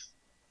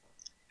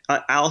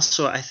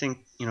 I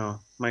think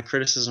my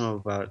criticism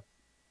about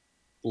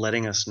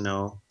letting us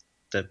know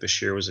that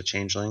Bashir was a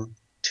changeling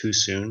too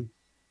soon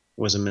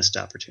was a missed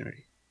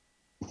opportunity.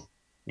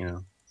 You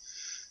know,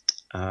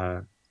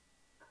 uh,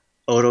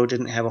 Odo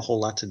didn't have a whole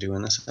lot to do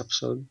in this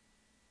episode.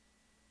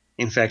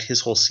 In fact,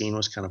 his whole scene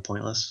was kind of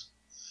pointless.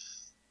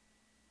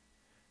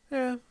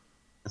 Yeah.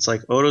 It's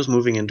like Odo's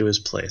moving into his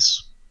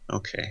place.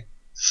 Okay.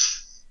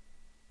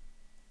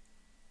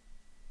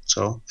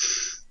 So,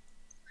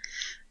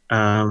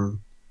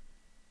 um,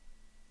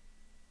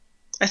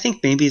 I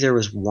think maybe there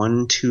was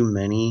one too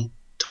many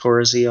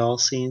Torzial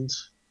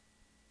scenes.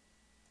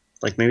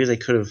 Like maybe they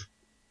could have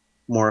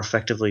more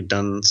effectively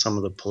done some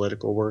of the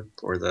political work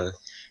or the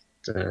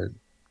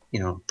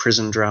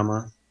prison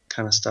drama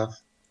kind of stuff.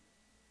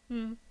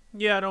 Hmm.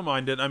 Yeah, I don't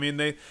mind it. I mean,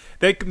 they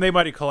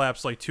might have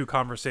collapsed like two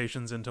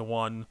conversations into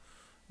one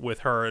with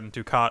her and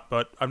Ducat,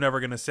 but I'm never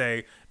gonna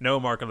say no,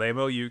 Mark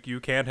Alemo. You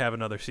can't have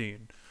another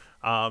scene.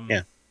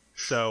 Yeah,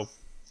 So,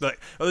 like,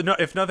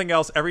 if nothing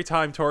else, every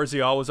time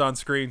Torzial was on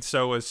screen,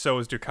 so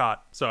was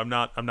Ducat. So I'm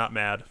not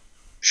mad.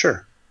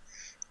 sure.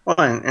 Well,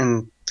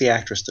 and the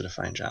actress did a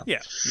fine job.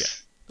 Yeah,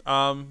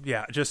 yeah.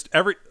 Yeah, just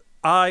every.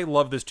 I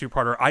love this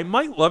two-parter. I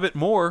might love it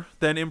more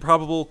than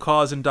Improbable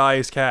Cause and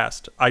Die's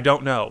cast. I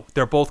don't know.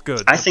 They're both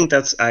good. I think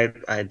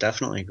I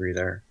definitely agree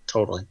there.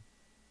 Totally.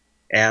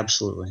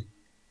 Absolutely.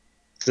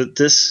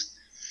 This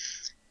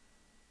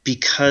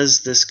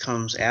because this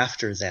comes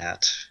after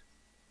that,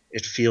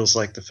 it feels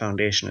like the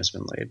foundation has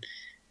been laid.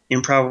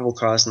 Improbable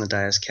Cause and the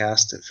Dias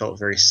cast, it felt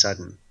very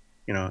sudden.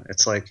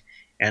 It's like,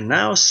 and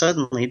now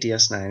suddenly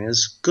DS9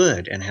 is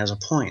good and has a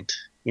point.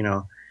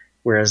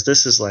 Whereas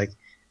this is like,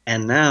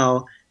 and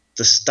now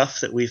the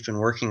stuff that we've been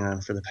working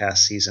on for the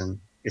past season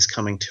is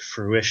coming to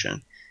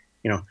fruition.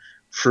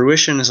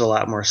 Fruition is a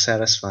lot more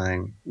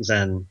satisfying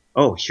than,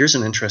 oh, here's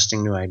an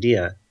interesting new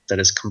idea that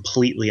is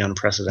completely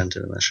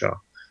unprecedented in the show.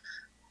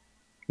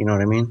 You know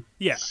what I mean?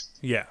 Yeah,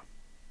 yeah.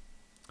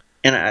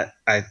 And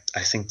I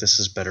think this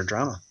is better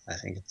drama. I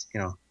think it's,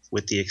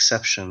 with the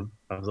exception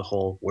of the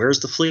whole, where's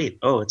the fleet?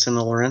 Oh, it's in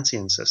the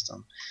Laurentian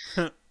system.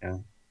 Yeah.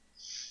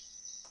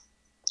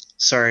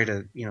 Sorry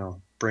to,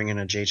 bring in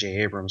a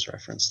J.J. Abrams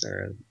reference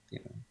there,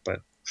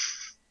 but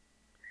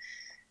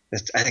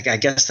I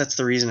guess that's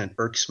the reason it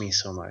irks me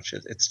so much.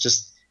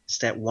 It's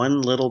that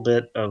one little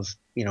bit of,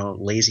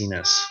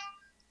 laziness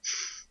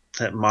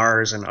that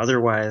mars an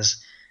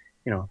otherwise,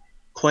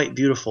 quite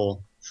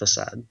beautiful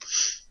facade.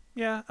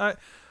 Yeah,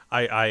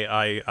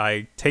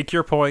 I take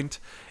your point.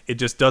 It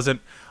just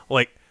doesn't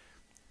like.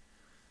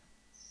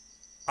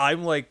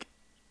 I'm like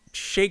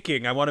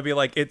shaking. I want to be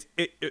like it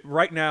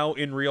right now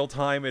in real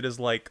time. It is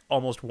like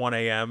almost 1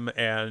 a.m.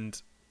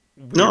 and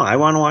No, we're I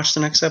want to watch the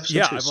next episode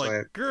yeah. too. I'm So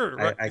like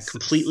grr, I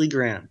completely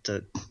grant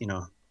that,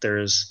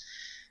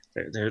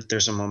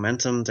 there's a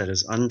momentum that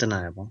is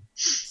undeniable.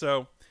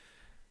 so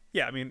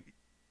yeah. I mean,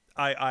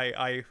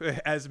 I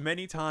as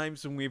many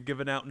times when we've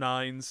given out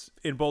nines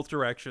in both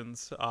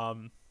directions.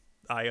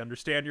 I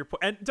understand your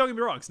point, and don't get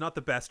me wrong. It's not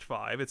the best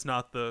five. It's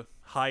not the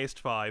highest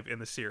five in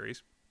the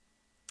series,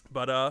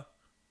 but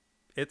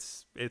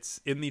it's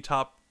in the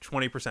top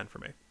 20% for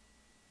me.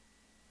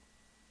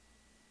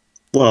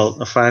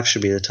 Well, a 5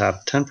 should be the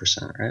top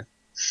 10%, right?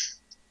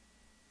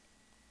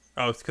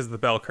 Oh, it's because of the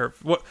bell curve.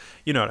 What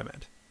you know what I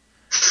meant?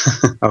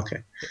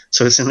 Okay,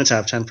 so it's in the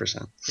top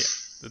 10%.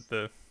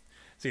 Yeah.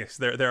 So yes,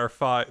 there are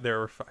five.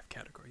 There are five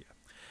categories.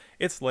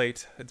 Yeah. It's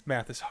late. It's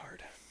math is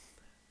hard.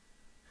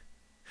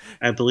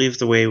 I believe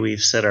the way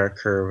we've set our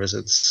curve is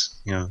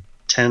it's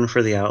 10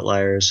 for the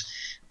outliers,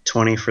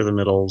 20 for the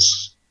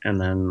middles,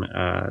 and then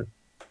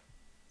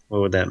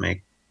what would that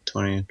make?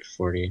 20,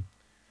 40,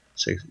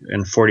 6,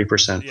 and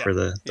 40% Yeah. for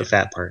the Yeah.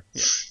 fat part.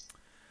 Yeah.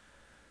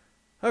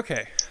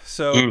 Okay.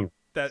 So Anyway,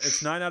 that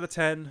it's 9 out of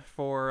 10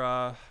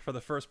 for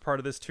the first part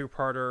of this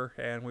two-parter,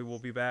 and we will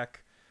be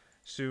back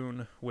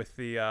soon with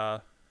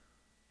the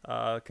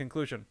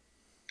conclusion.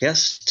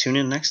 yes, tune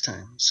in next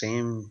time.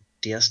 Same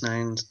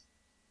DS9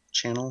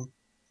 channel.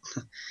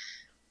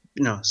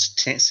 No,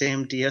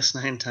 same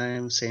DS9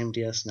 time, same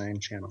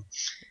DS9 channel.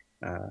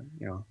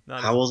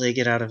 Not How as will they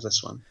get out of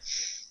this one?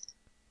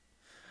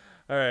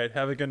 all right.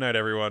 Have a good night,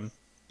 everyone.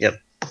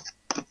 Yep.